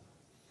 lives.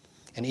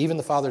 And even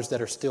the fathers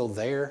that are still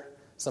there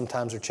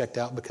sometimes are checked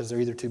out because they're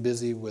either too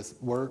busy with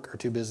work or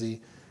too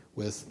busy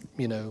with,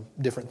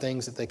 different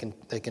things that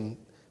they can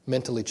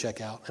mentally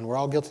check out. And we're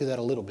all guilty of that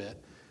a little bit.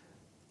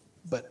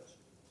 But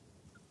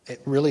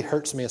it really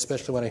hurts me,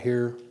 especially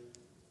when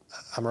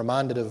I'm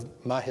reminded of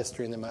my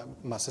history, and then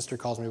my sister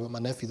calls me with my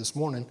nephew this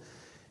morning,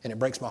 and it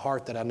breaks my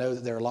heart that I know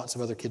that there are lots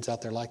of other kids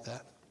out there like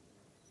that.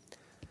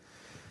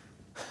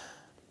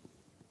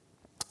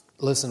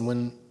 Listen,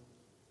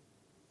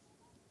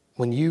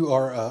 when you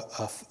are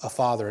a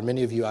father, and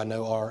many of you I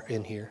know are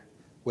in here,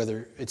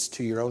 whether it's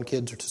to your own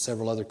kids or to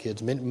several other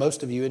kids,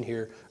 most of you in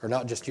here are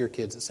not just your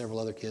kids, it's several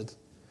other kids.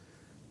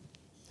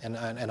 And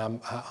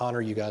I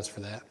honor you guys for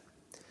that.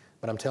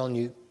 But I'm telling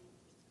you,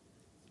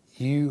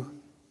 you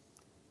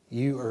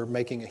are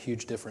making a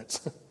huge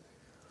difference.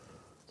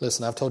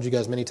 Listen, I've told you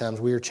guys many times,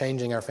 we are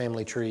changing our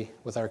family tree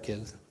with our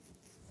kids.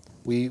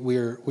 We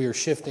are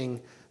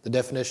shifting the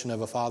definition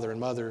of a father and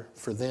mother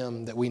for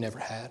them that we never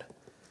had.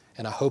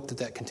 And I hope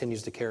that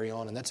continues to carry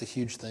on, and that's a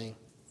huge thing.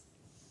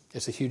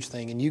 It's a huge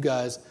thing. And you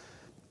guys,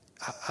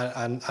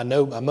 I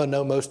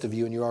know most of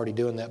you, and you're already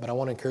doing that, but I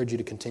want to encourage you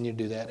to continue to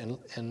do that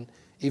and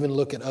even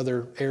look at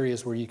other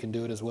areas where you can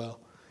do it as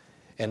well.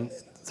 And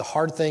the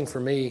hard thing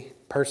for me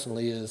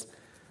personally is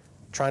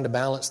trying to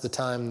balance the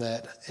time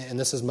that, and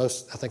this is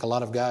I think a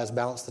lot of guys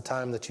balance the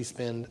time that you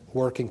spend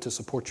working to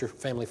support your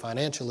family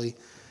financially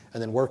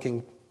and then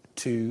working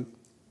to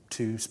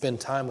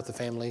spend time with the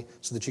family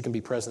so that you can be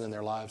present in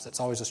their lives. That's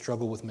always a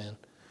struggle with men.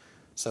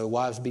 So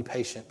wives, be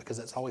patient because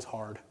that's always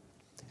hard.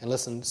 And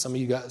listen, some of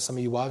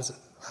you wives,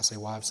 I say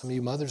wives, some of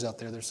you mothers out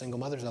there, there's single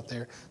mothers out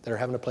there that are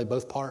having to play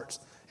both parts.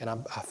 And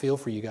I feel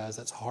for you guys.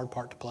 That's a hard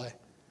part to play.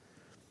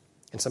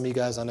 And some of you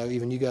guys, I know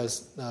even you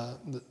guys,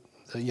 the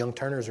young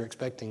Turners are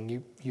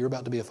expecting, you're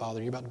about to be a father,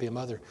 you're about to be a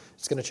mother.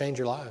 It's going to change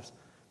your lives.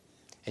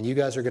 And you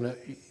guys are going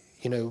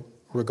to,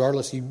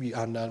 regardless,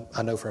 I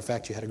know for a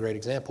fact you had a great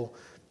example,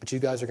 but you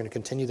guys are going to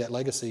continue that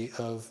legacy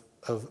of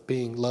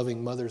being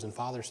loving mothers and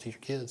fathers to your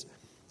kids.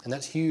 And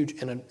that's huge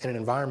in an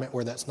environment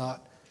where that's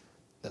not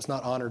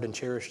honored and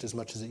cherished as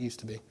much as it used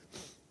to be.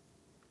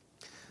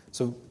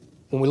 So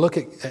when we look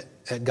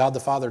at God the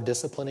Father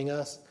disciplining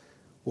us,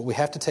 what we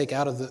have to take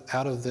out of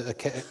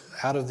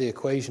the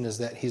equation is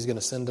that He's going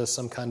to send us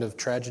some kind of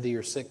tragedy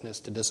or sickness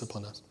to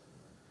discipline us.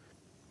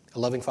 A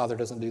loving father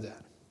doesn't do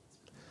that.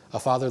 A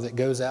father that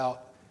goes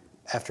out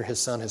after his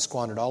son has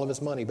squandered all of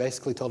his money,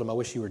 basically told him, I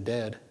wish you were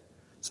dead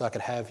so I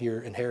could have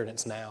your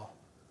inheritance now.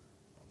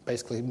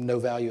 Basically no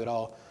value at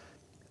all.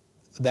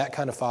 That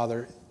kind of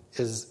father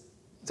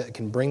that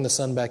can bring the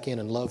son back in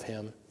and love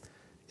him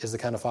is the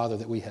kind of father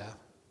that we have.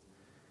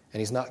 And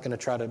he's not going to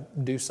try to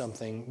do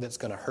something that's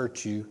going to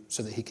hurt you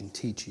so that he can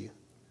teach you.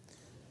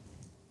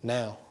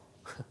 Now,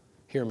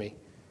 hear me.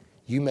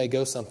 You may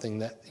go through something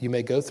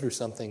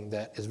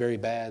that is very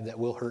bad that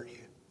will hurt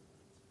you.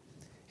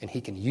 And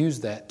he can use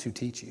that to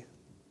teach you.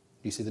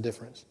 Do you see the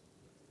difference?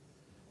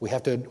 We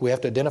have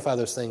to identify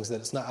those things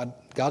that it's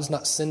not God's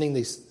not sending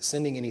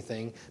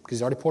anything because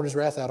He's already poured His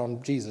wrath out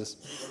on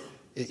Jesus.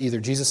 Either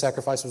Jesus'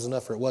 sacrifice was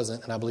enough or it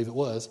wasn't, and I believe it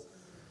was.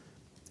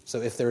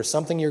 So if there is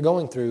something you're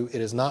going through,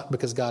 it is not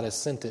because God has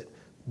sent it,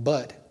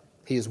 but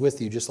He is with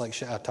you, just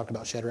like I talked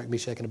about Shadrach,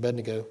 Meshach, and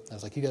Abednego. I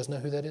was like, you guys know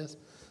who that is?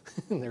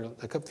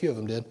 A few of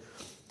them did.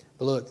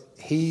 But look,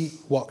 He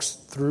walks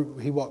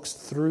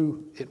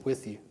through it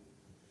with you.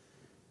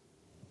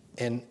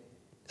 And,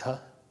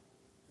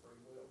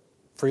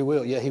 Free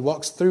will. Yeah, he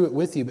walks through it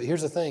with you. But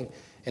here's the thing.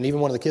 And even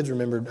one of the kids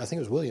remembered, I think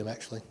it was William,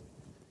 actually.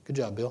 Good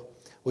job, Bill.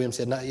 William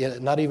said,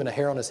 not even a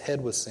hair on his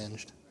head was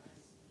singed.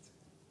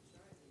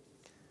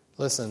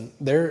 Listen,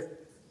 they're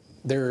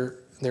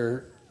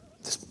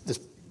this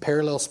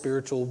parallel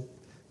spiritual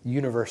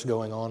universe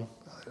going on.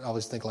 I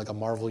always think like a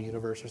Marvel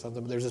universe or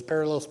something, but there's this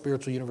parallel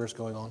spiritual universe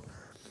going on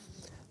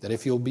that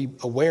if you'll be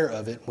aware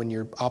of it when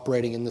you're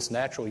operating in this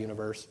natural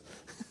universe,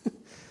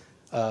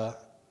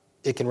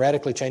 it can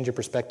radically change your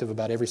perspective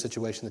about every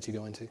situation that you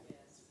go into.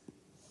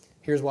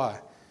 Here's why.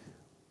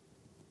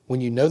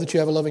 When you know that you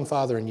have a loving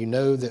Father and you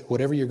know that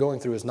whatever you're going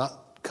through is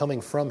not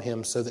coming from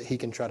Him so that He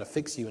can try to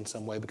fix you in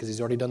some way because He's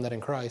already done that in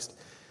Christ,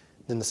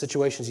 then the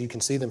situations, you can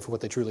see them for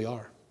what they truly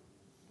are.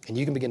 And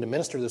you can begin to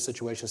minister to those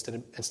situations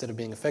instead of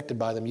being affected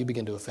by them, you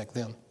begin to affect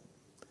them.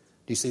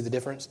 Do you see the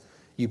difference?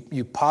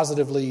 You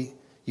positively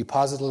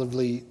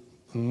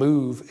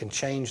move and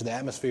change the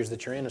atmospheres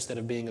that you're in instead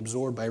of being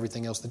absorbed by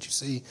everything else that you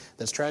see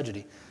that's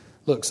tragedy.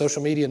 Look,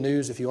 social media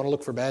news, if you want to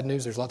look for bad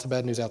news, there's lots of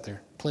bad news out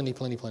there. Plenty.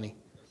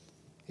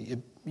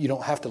 You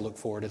don't have to look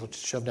for it. It'll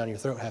just shove down your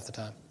throat half the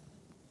time.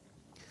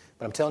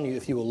 But I'm telling you,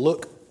 if you will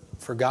look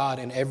for God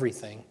in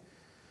everything,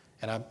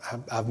 and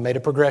I've made a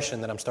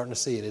progression that I'm starting to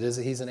see it.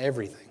 He's in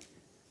everything.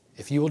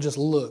 If you will just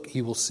look,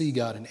 you will see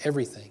God in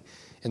everything.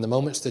 In the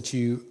moments that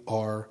you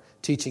are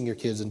teaching your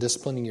kids and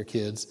disciplining your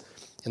kids,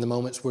 in the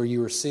moments where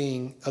you are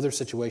seeing other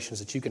situations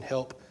that you can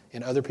help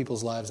in other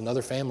people's lives and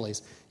other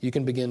families, you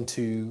can begin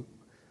to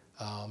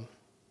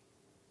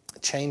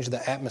change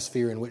the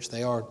atmosphere in which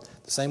they are.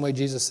 The same way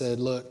Jesus said,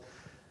 look,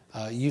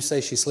 you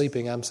say she's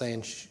sleeping, I'm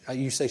saying,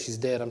 you say she's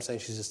dead, I'm saying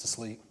she's just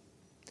asleep.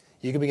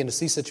 You can begin to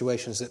see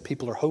situations that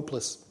people are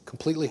hopeless,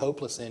 completely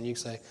hopeless in. You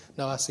say,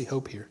 no, I see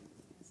hope here.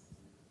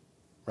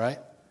 Right?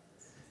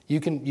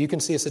 You can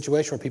see a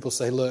situation where people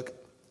say, look,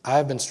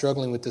 I've been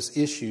struggling with this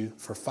issue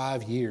for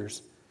 5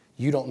 years.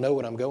 You don't know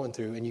what I'm going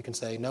through. And you can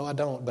say, no, I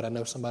don't, but I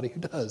know somebody who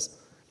does.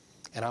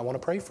 And I want to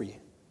pray for you.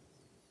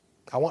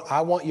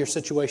 I want your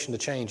situation to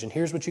change. And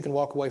here's what you can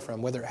walk away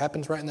from. Whether it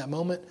happens right in that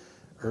moment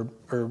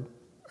or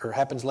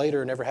happens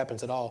later or never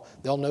happens at all,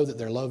 they'll know that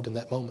they're loved in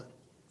that moment.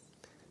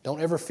 Don't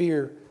ever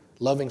fear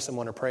loving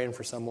someone or praying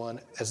for someone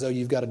as though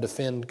you've got to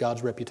defend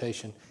God's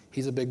reputation.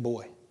 He's a big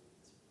boy.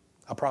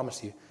 I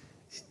promise you.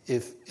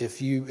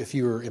 If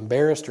you are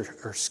embarrassed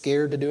or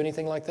scared to do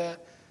anything like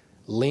that,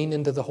 lean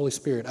into the Holy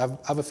Spirit.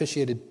 I've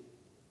officiated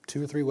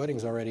 2 or 3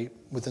 weddings already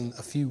within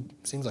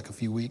seems like a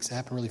few weeks. It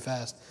happened really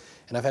fast.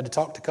 And I've had to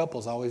talk to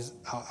couples. I always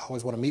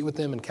want to meet with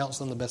them and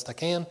counsel them the best I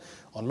can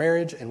on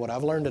marriage and what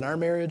I've learned in our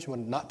marriage, what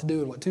not to do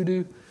and what to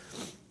do.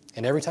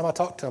 And every time I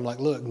talk to them, I'm like,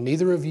 look,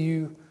 neither of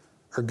you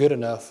are good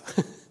enough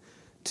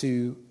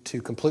to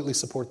completely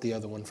support the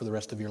other one for the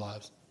rest of your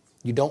lives.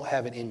 You don't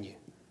have it in you.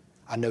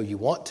 I know you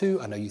want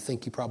to. I know you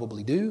think you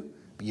probably do,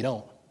 but you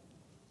don't.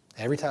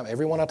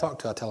 Everyone I talk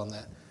to, I tell them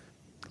that.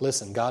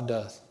 Listen, God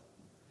does.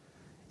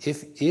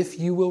 If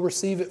you will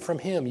receive it from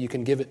Him, you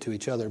can give it to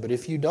each other. But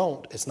if you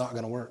don't, it's not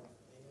going to work.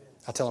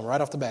 I tell them right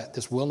off the bat,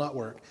 this will not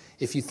work.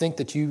 If you think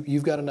that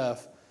you've got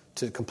enough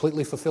to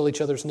completely fulfill each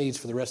other's needs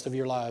for the rest of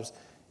your lives,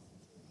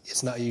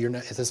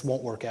 this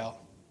won't work out.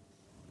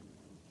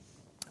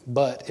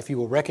 But if you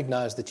will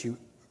recognize that you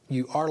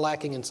are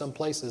lacking in some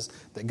places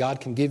that God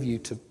can give you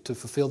to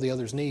fulfill the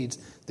other's needs,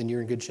 then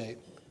you're in good shape.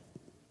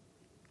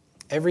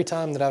 Every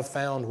time that I've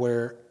found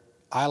where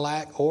I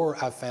lack,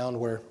 or I've found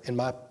where, in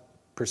my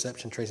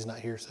perception, Tracy's not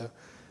here, so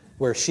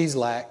where she's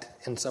lacked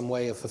in some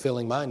way of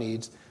fulfilling my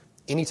needs,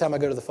 anytime I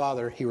go to the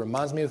Father, He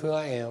reminds me of who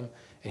I am,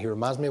 and He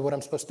reminds me of what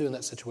I'm supposed to do in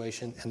that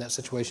situation, and that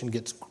situation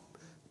gets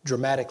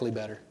dramatically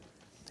better.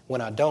 When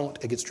I don't,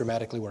 it gets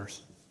dramatically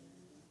worse.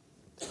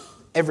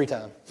 Every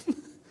time.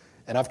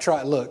 And I've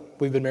tried, look,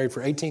 we've been married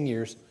for 18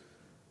 years,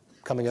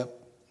 coming up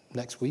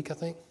next week, I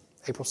think,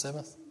 April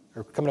 7th,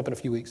 or coming up in a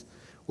few weeks.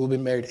 We'll be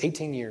married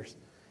 18 years.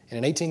 And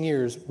in 18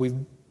 years, we've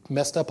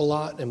messed up a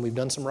lot, and we've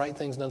done some right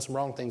things, done some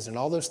wrong things. And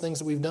all those things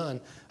that we've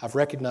done, I've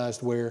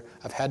recognized where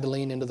I've had to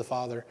lean into the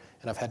Father,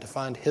 and I've had to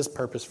find His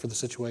purpose for the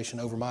situation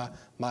over my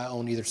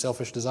own either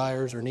selfish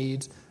desires or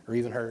needs or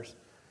even hers.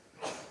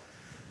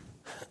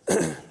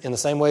 In the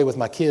same way with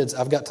my kids,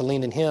 I've got to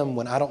lean in Him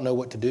when I don't know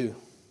what to do.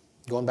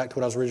 Going back to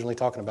what I was originally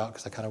talking about,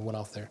 because I kind of went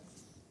off there.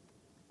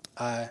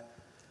 I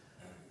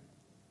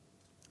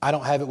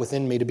don't have it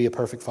within me to be a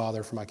perfect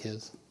father for my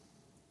kids.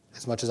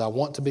 As much as I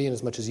want to be and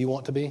as much as you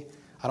want to be,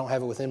 I don't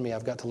have it within me.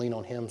 I've got to lean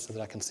on Him so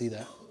that I can see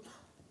that.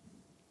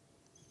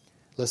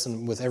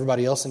 Listen, with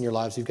everybody else in your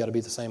lives, you've got to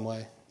be the same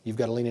way. You've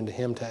got to lean into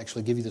Him to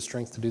actually give you the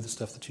strength to do the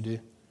stuff that you do.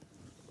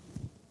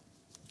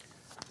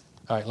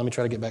 All right, let me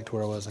try to get back to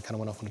where I was. I kind of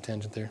went off on a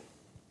tangent there.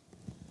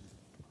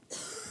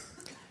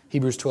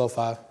 Hebrews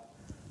 12:5.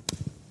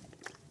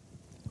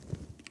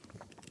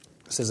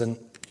 It says, "And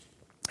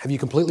have you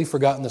completely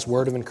forgotten this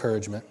word of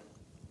encouragement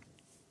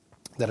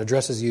that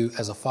addresses you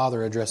as a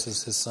father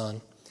addresses his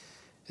son?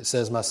 It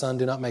says, 'My son,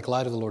 do not make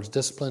light of the Lord's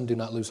discipline. Do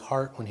not lose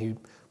heart when He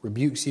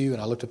rebukes you.'"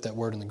 And I looked up that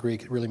word in the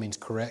Greek. It really means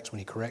corrects, when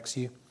He corrects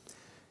you.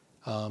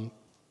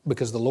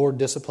 because the Lord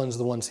disciplines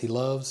the ones he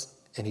loves,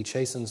 and he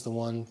chastens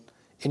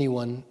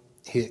anyone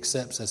he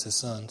accepts as his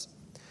sons.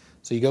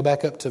 So you go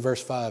back up to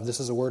verse 5. This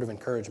is a word of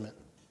encouragement.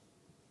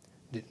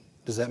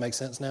 Does that make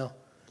sense now?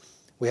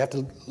 We have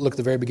to look at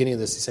the very beginning of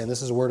this. He's saying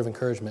this is a word of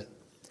encouragement.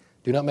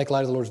 Do not make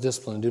light of the Lord's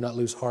discipline, and do not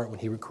lose heart when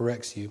he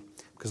corrects you,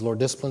 because the Lord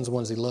disciplines the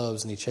ones he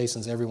loves, and he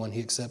chastens everyone he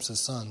accepts as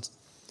sons.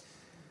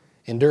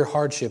 Endure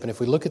hardship. And if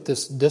we look at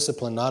this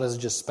discipline not as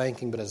just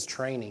spanking, but as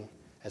training,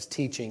 as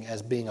teaching,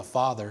 as being a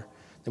father,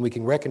 then we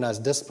can recognize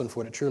discipline for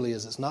what it truly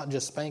is. It's not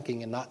just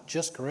spanking and not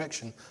just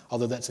correction,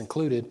 although that's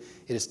included.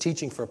 It is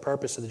teaching for a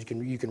purpose so that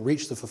you can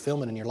reach the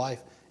fulfillment in your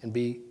life and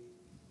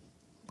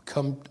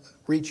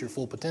reach your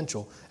full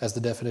potential, as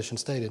the definition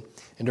stated.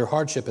 Endure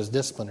hardship as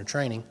discipline or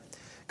training.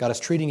 God is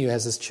treating you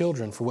as his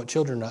children, for what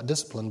children are not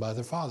disciplined by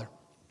their father.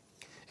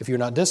 If you're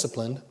not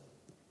disciplined,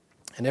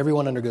 and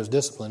everyone undergoes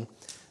discipline,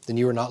 then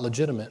you are not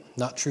legitimate,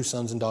 not true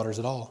sons and daughters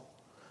at all.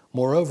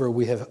 Moreover,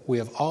 we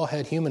have all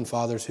had human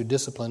fathers who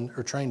disciplined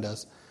or trained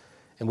us,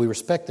 and we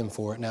respect them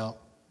for it. Now,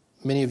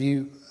 many of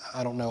you,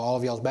 I don't know all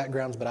of y'all's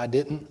backgrounds, but I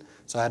didn't,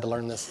 so I had to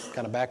learn this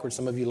kind of backwards.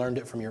 Some of you learned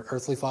it from your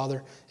earthly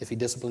father. If he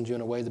disciplined you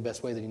in a way, the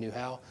best way that he knew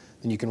how,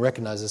 then you can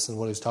recognize this in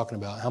what he was talking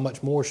about. How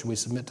much more should we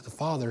submit to the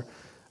Father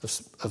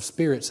of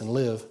spirits and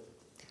live?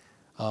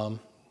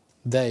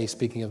 They,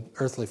 speaking of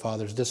earthly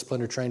fathers,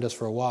 disciplined or trained us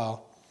for a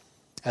while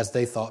as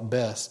they thought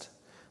best,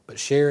 but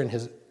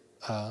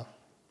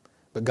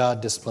but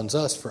God disciplines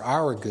us for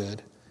our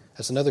good.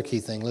 That's another key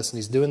thing. Listen,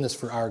 he's doing this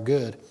for our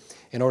good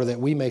in order that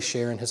we may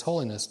share in his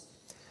holiness.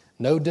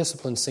 No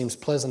discipline seems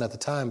pleasant at the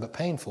time, but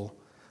painful.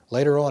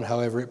 Later on,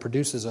 however, it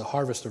produces a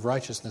harvest of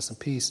righteousness and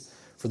peace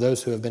for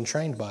those who have been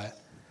trained by it.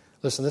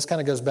 Listen, this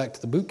kind of goes back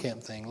to the boot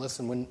camp thing.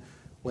 Listen,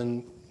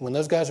 when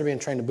those guys are being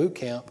trained to boot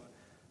camp,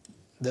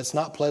 that's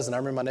not pleasant. I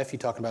remember my nephew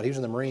talking about, he was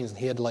in the Marines, and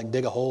he had to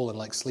dig a hole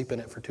and sleep in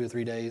it for 2 or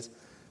 3 days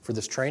for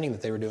this training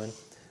that they were doing.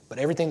 But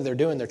everything that they're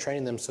doing, they're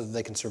training them so that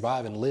they can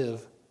survive and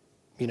live,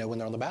 when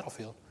they're on the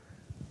battlefield.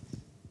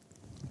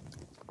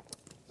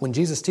 When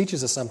Jesus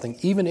teaches us something,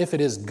 even if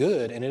it is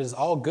good and it is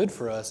all good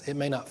for us, it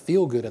may not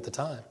feel good at the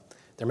time.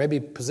 There may be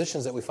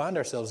positions that we find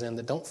ourselves in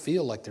that don't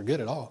feel like they're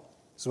good at all.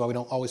 This is why we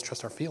don't always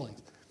trust our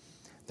feelings.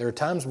 There are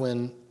times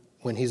when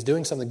he's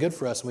doing something good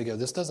for us and we go,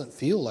 this doesn't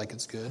feel like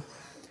it's good,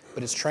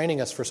 but it's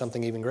training us for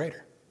something even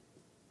greater.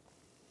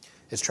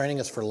 It's training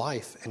us for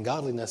life and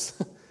godliness.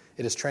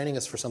 It is training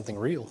us for something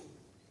real.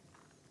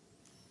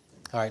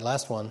 All right,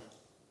 last one.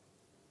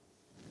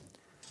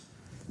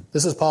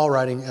 This is Paul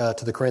writing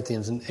to the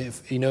Corinthians. And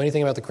if you know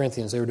anything about the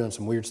Corinthians, they were doing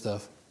some weird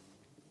stuff.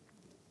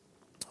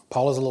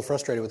 Paul is a little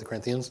frustrated with the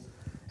Corinthians,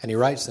 and he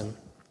writes them.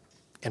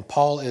 And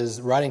Paul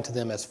is writing to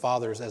them as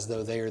fathers, as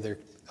though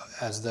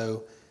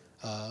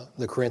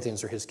the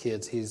Corinthians are his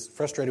kids. He's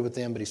frustrated with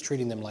them, but he's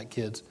treating them like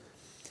kids.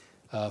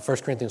 1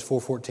 Corinthians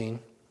 4:14.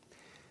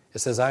 It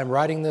says, I am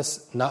writing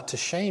this not to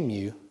shame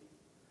you,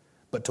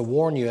 but to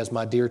warn you as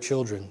my dear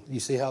children.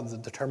 You see how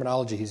the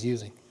terminology he's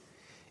using.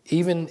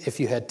 Even if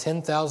you had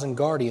 10,000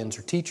 guardians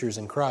or teachers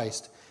in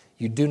Christ,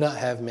 you do not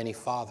have many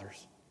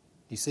fathers.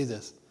 You see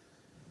this?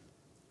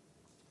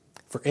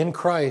 For in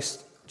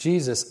Christ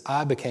Jesus,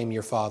 I became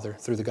your father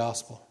through the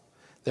gospel.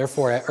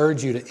 Therefore, I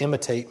urge you to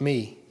imitate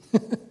me.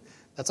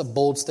 That's a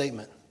bold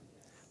statement.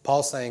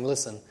 Paul's saying,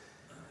 listen,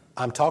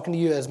 I'm talking to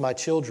you as my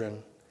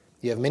children.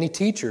 You have many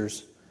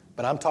teachers,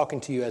 but I'm talking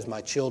to you as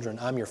my children.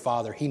 I'm your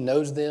father. He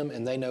knows them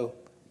and they know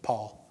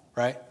Paul,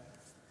 right?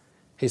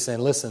 He's saying,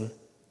 listen,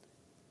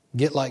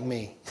 get like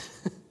me.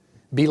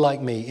 Be like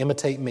me.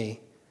 Imitate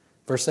me.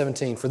 Verse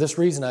 17, for this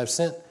reason I have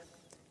sent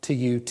to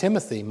you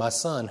Timothy, my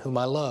son, whom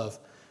I love,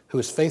 who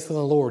is faithful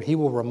in the Lord. He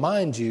will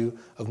remind you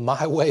of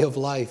my way of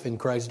life in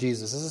Christ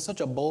Jesus. This is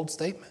such a bold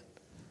statement,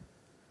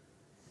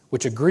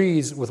 which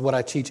agrees with what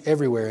I teach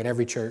everywhere in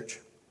every church.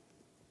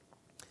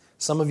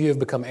 Some of you have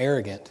become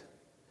arrogant,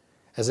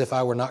 as if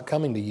I were not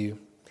coming to you.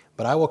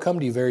 But I will come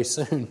to you very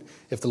soon,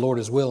 if the Lord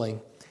is willing.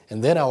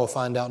 And then I will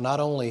find out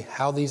not only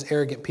how these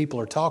arrogant people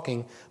are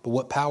talking, but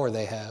what power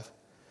they have.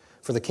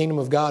 For the kingdom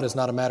of God is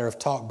not a matter of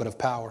talk, but of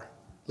power.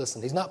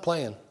 Listen, he's not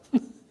playing.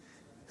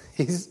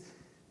 He's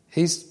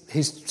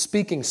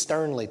speaking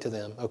sternly to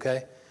them,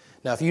 okay?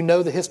 Now, if you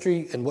know the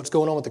history and what's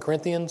going on with the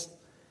Corinthians,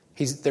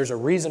 there's a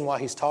reason why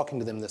he's talking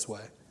to them this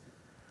way.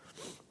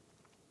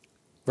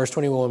 Verse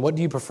 21, what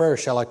do you prefer?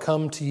 Shall I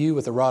come to you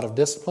with a rod of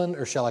discipline,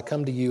 or shall I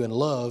come to you in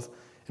love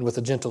and with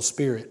a gentle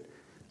spirit?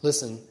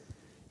 Listen,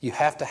 you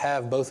have to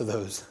have both of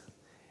those.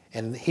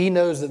 And he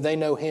knows that they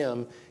know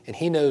him, and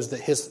he knows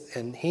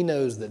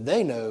that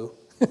they know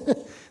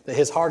that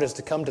his heart is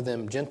to come to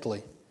them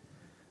gently.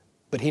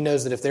 But he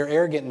knows that if they're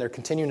arrogant and they're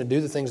continuing to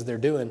do the things that they're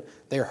doing,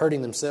 they're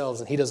hurting themselves,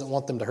 and he doesn't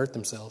want them to hurt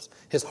themselves.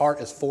 His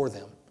heart is for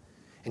them.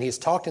 And he's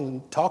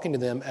talking to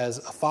them as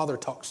a father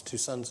talks to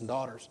sons and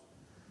daughters.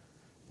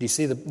 Do you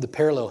see the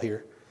parallel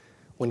here?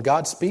 When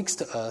God speaks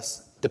to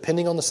us,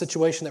 depending on the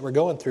situation that we're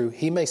going through,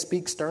 he may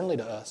speak sternly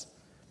to us.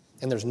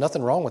 And there's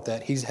nothing wrong with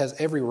that. He has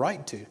every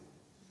right to.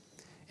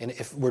 And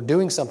if we're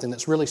doing something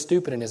that's really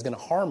stupid and is going to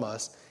harm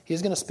us,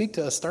 he's going to speak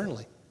to us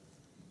sternly.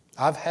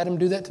 I've had him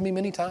do that to me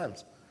many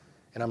times.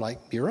 And I'm like,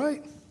 you're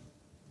right.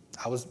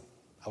 I was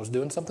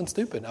doing something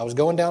stupid. I was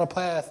going down a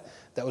path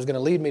that was going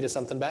to lead me to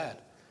something bad.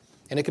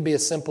 And it could be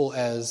as simple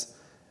as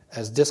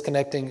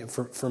disconnecting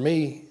for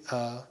me,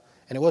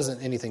 and it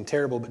wasn't anything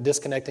terrible, but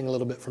disconnecting a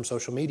little bit from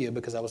social media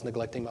because I was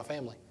neglecting my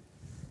family.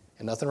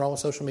 And nothing wrong with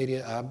social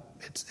media.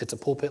 It's a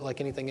pulpit like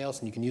anything else,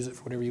 and you can use it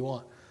for whatever you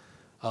want.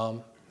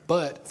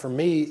 But for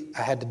me,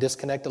 I had to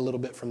disconnect a little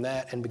bit from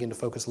that and begin to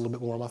focus a little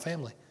bit more on my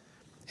family.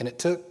 And it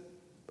took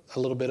a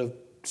little bit of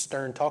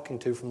stern talking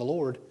to from the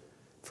Lord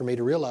for me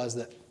to realize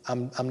that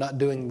I'm not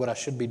doing what I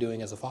should be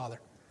doing as a father.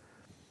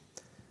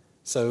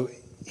 So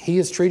he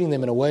is treating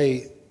them in a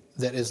way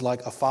that is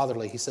like a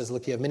fatherly. He says,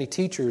 look, you have many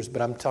teachers,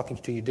 but I'm talking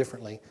to you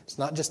differently. It's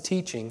not just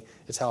teaching,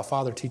 it's how a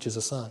father teaches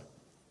a son.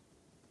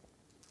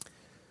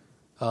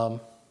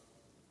 Now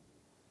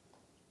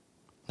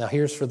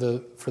here's for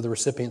the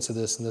recipients of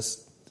this, and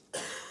this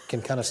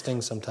can kind of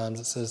sting sometimes.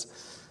 It says,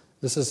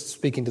 this is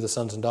speaking to the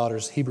sons and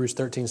daughters. Hebrews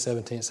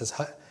 13:17, it says,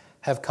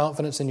 have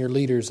confidence in your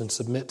leaders and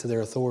submit to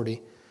their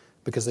authority,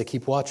 because they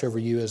keep watch over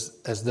you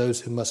as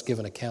those who must give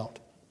an account.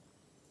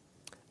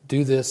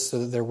 Do this so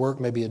that their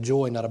work may be a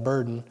joy, not a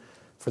burden,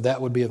 for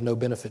that would be of no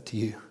benefit to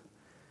you.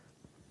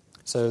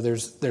 So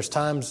there's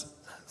times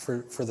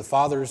for the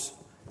fathers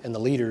and the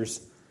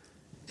leaders,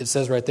 it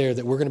says right there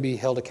that we're going to be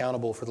held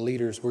accountable for the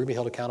leaders. We're going to be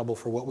held accountable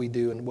for what we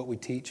do and what we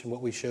teach and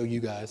what we show you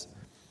guys.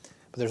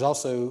 But there's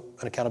also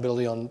an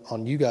accountability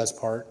on you guys'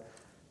 part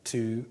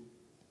to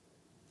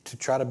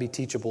try to be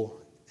teachable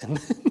and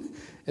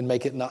and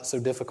make it not so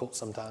difficult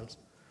sometimes.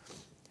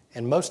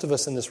 And most of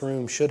us in this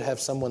room should have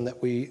someone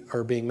that we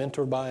are being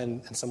mentored by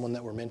and someone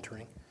that we're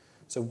mentoring.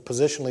 So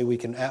positionally, we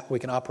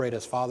can operate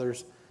as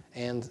fathers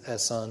and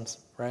as sons,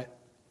 right?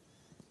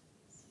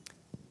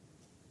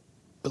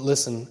 But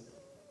listen,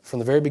 from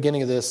the very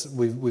beginning of this,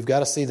 we've got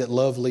to see that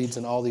love leads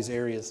in all these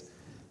areas.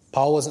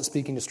 Paul wasn't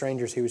speaking to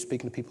strangers. He was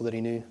speaking to people that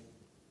he knew.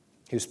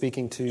 He was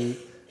speaking to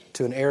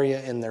an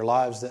area in their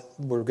lives that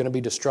were going to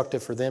be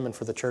destructive for them and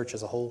for the church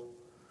as a whole.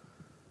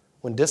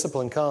 When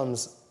discipline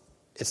comes,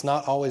 it's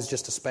not always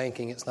just a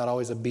spanking. It's not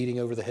always a beating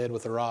over the head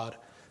with a rod.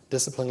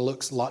 Discipline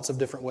looks lots of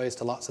different ways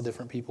to lots of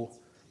different people.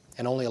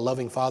 And only a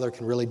loving father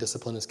can really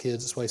discipline his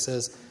kids. That's why he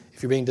says,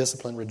 if you're being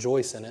disciplined,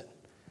 rejoice in it,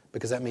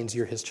 because that means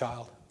you're his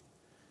child.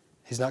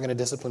 He's not going to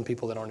discipline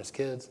people that aren't his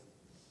kids.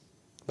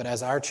 But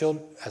as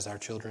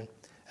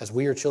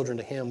we are children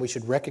to him, we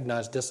should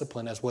recognize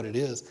discipline as what it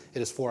is.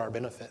 It is for our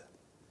benefit.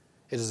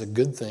 It is a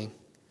good thing.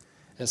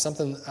 And it's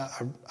something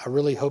I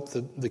really hope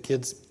the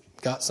kids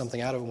got something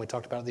out of it when we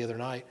talked about it the other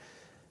night,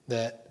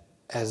 that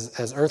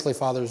as earthly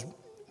fathers,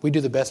 we do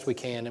the best we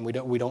can, and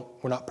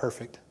we're not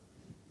perfect.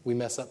 We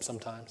mess up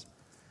sometimes.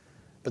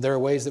 But there are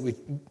ways that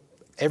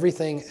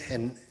everything,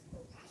 and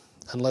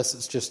unless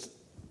it's just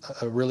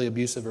a really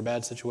abusive or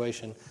bad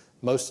situation,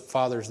 most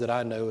fathers that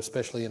I know,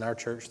 especially in our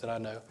church that I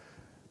know,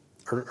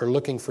 are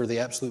looking for the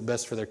absolute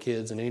best for their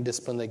kids, and any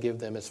discipline they give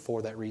them is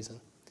for that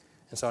reason.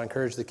 And so I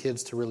encourage the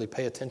kids to really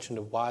pay attention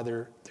to why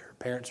their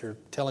parents are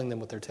telling them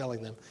what they're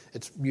telling them.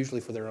 It's usually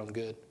for their own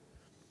good.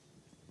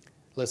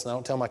 Listen, I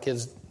don't tell my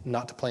kids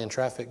not to play in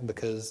traffic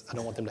because I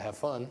don't want them to have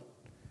fun.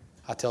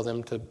 I tell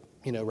them to,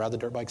 ride the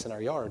dirt bikes in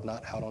our yard,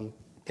 not out on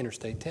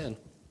Interstate 10,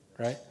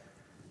 right?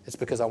 It's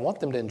because I want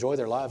them to enjoy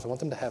their lives. I want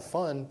them to have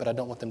fun, but I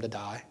don't want them to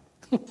die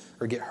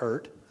or get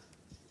hurt.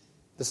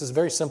 This is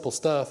very simple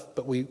stuff,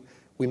 but we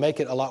make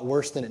it a lot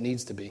worse than it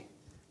needs to be.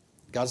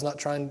 God's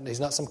not he's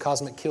not some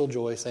cosmic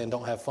killjoy saying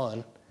don't have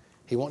fun.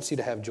 He wants you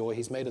to have joy.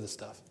 He's made of the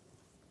stuff.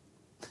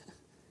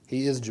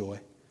 He is joy.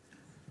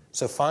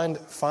 So find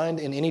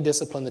in any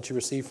discipline that you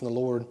receive from the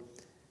Lord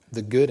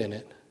the good in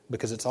it,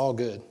 because it's all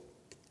good.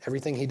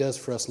 Everything he does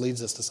for us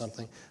leads us to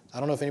something. I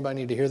don't know if anybody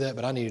needed to hear that,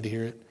 but I needed to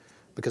hear it,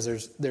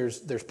 because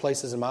there's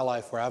places in my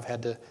life where I've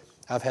had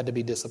to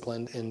be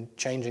disciplined in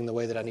changing the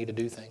way that I need to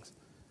do things.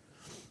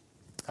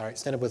 All right,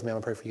 stand up with me.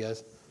 I'm going to pray for you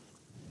guys.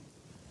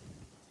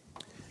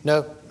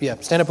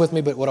 Stand up with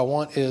me, but what I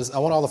want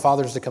all the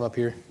fathers to come up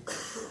here.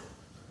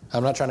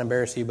 I'm not trying to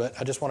embarrass you, but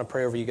I just want to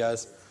pray over you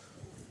guys.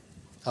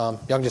 Y'all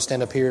can just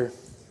stand up here,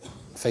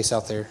 face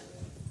out there.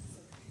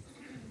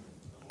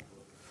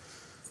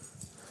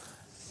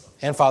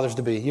 And fathers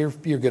to be, you're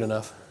good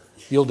enough.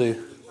 You'll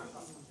do.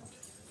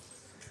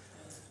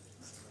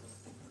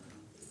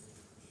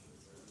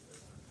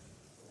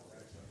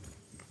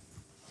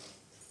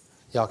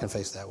 Y'all can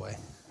face that way.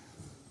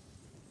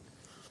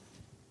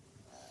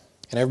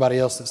 And everybody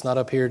else that's not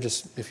up here,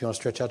 just if you want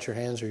to stretch out your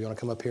hands or you want to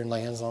come up here and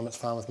lay hands on them, it's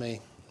fine with me.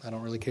 I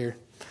don't really care.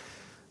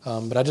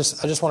 But I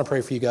just want to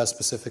pray for you guys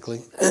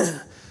specifically.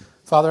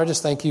 Father, I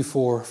just thank you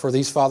for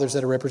these fathers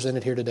that are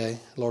represented here today.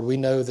 Lord, we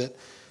know that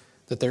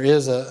there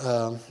is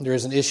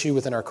an issue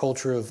within our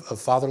culture of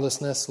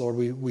fatherlessness. Lord,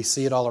 we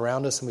see it all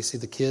around us, and we see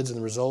the kids and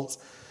the results.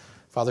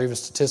 Father, even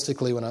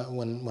statistically,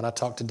 when I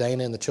talk to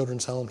Dana in the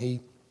children's home,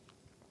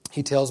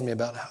 he tells me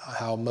about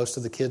how most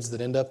of the kids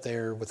that end up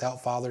there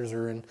without fathers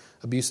are in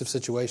abusive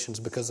situations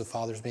because of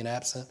fathers being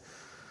absent.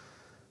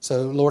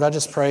 So, Lord, I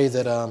just pray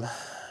that,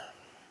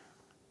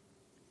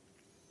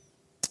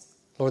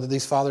 Lord, that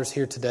these fathers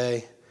here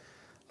today,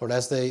 Lord,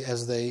 as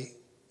they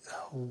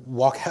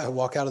walk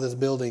out of this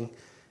building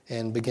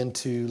and begin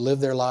to live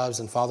their lives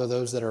and father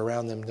those that are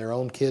around them, their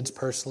own kids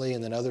personally,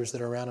 and then others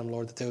that are around them,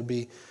 Lord, that they would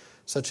be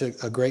such a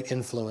great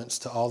influence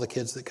to all the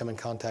kids that come in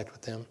contact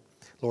with them.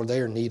 Lord, they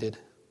are needed.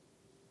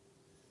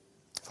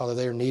 Father,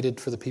 they are needed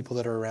for the people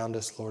that are around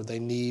us, Lord. They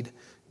need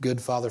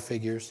good father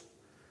figures.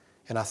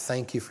 And I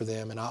thank you for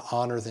them, and I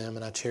honor them,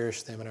 and I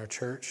cherish them in our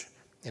church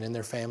and in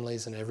their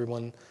families and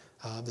everyone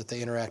that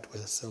they interact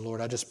with. So,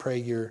 Lord, I just pray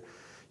your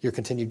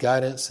continued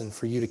guidance and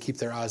for you to keep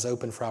their eyes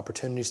open for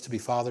opportunities to be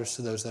fathers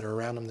to those that are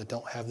around them that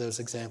don't have those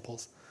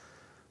examples.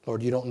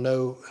 Lord, you don't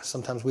know.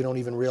 Sometimes we don't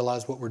even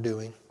realize what we're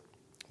doing.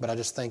 But I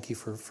just thank you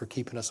for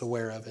keeping us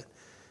aware of it.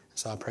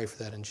 So I pray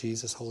for that in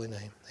Jesus' holy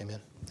name. Amen.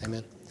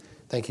 Amen.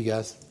 Thank you,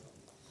 guys.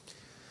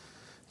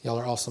 Y'all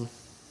are awesome.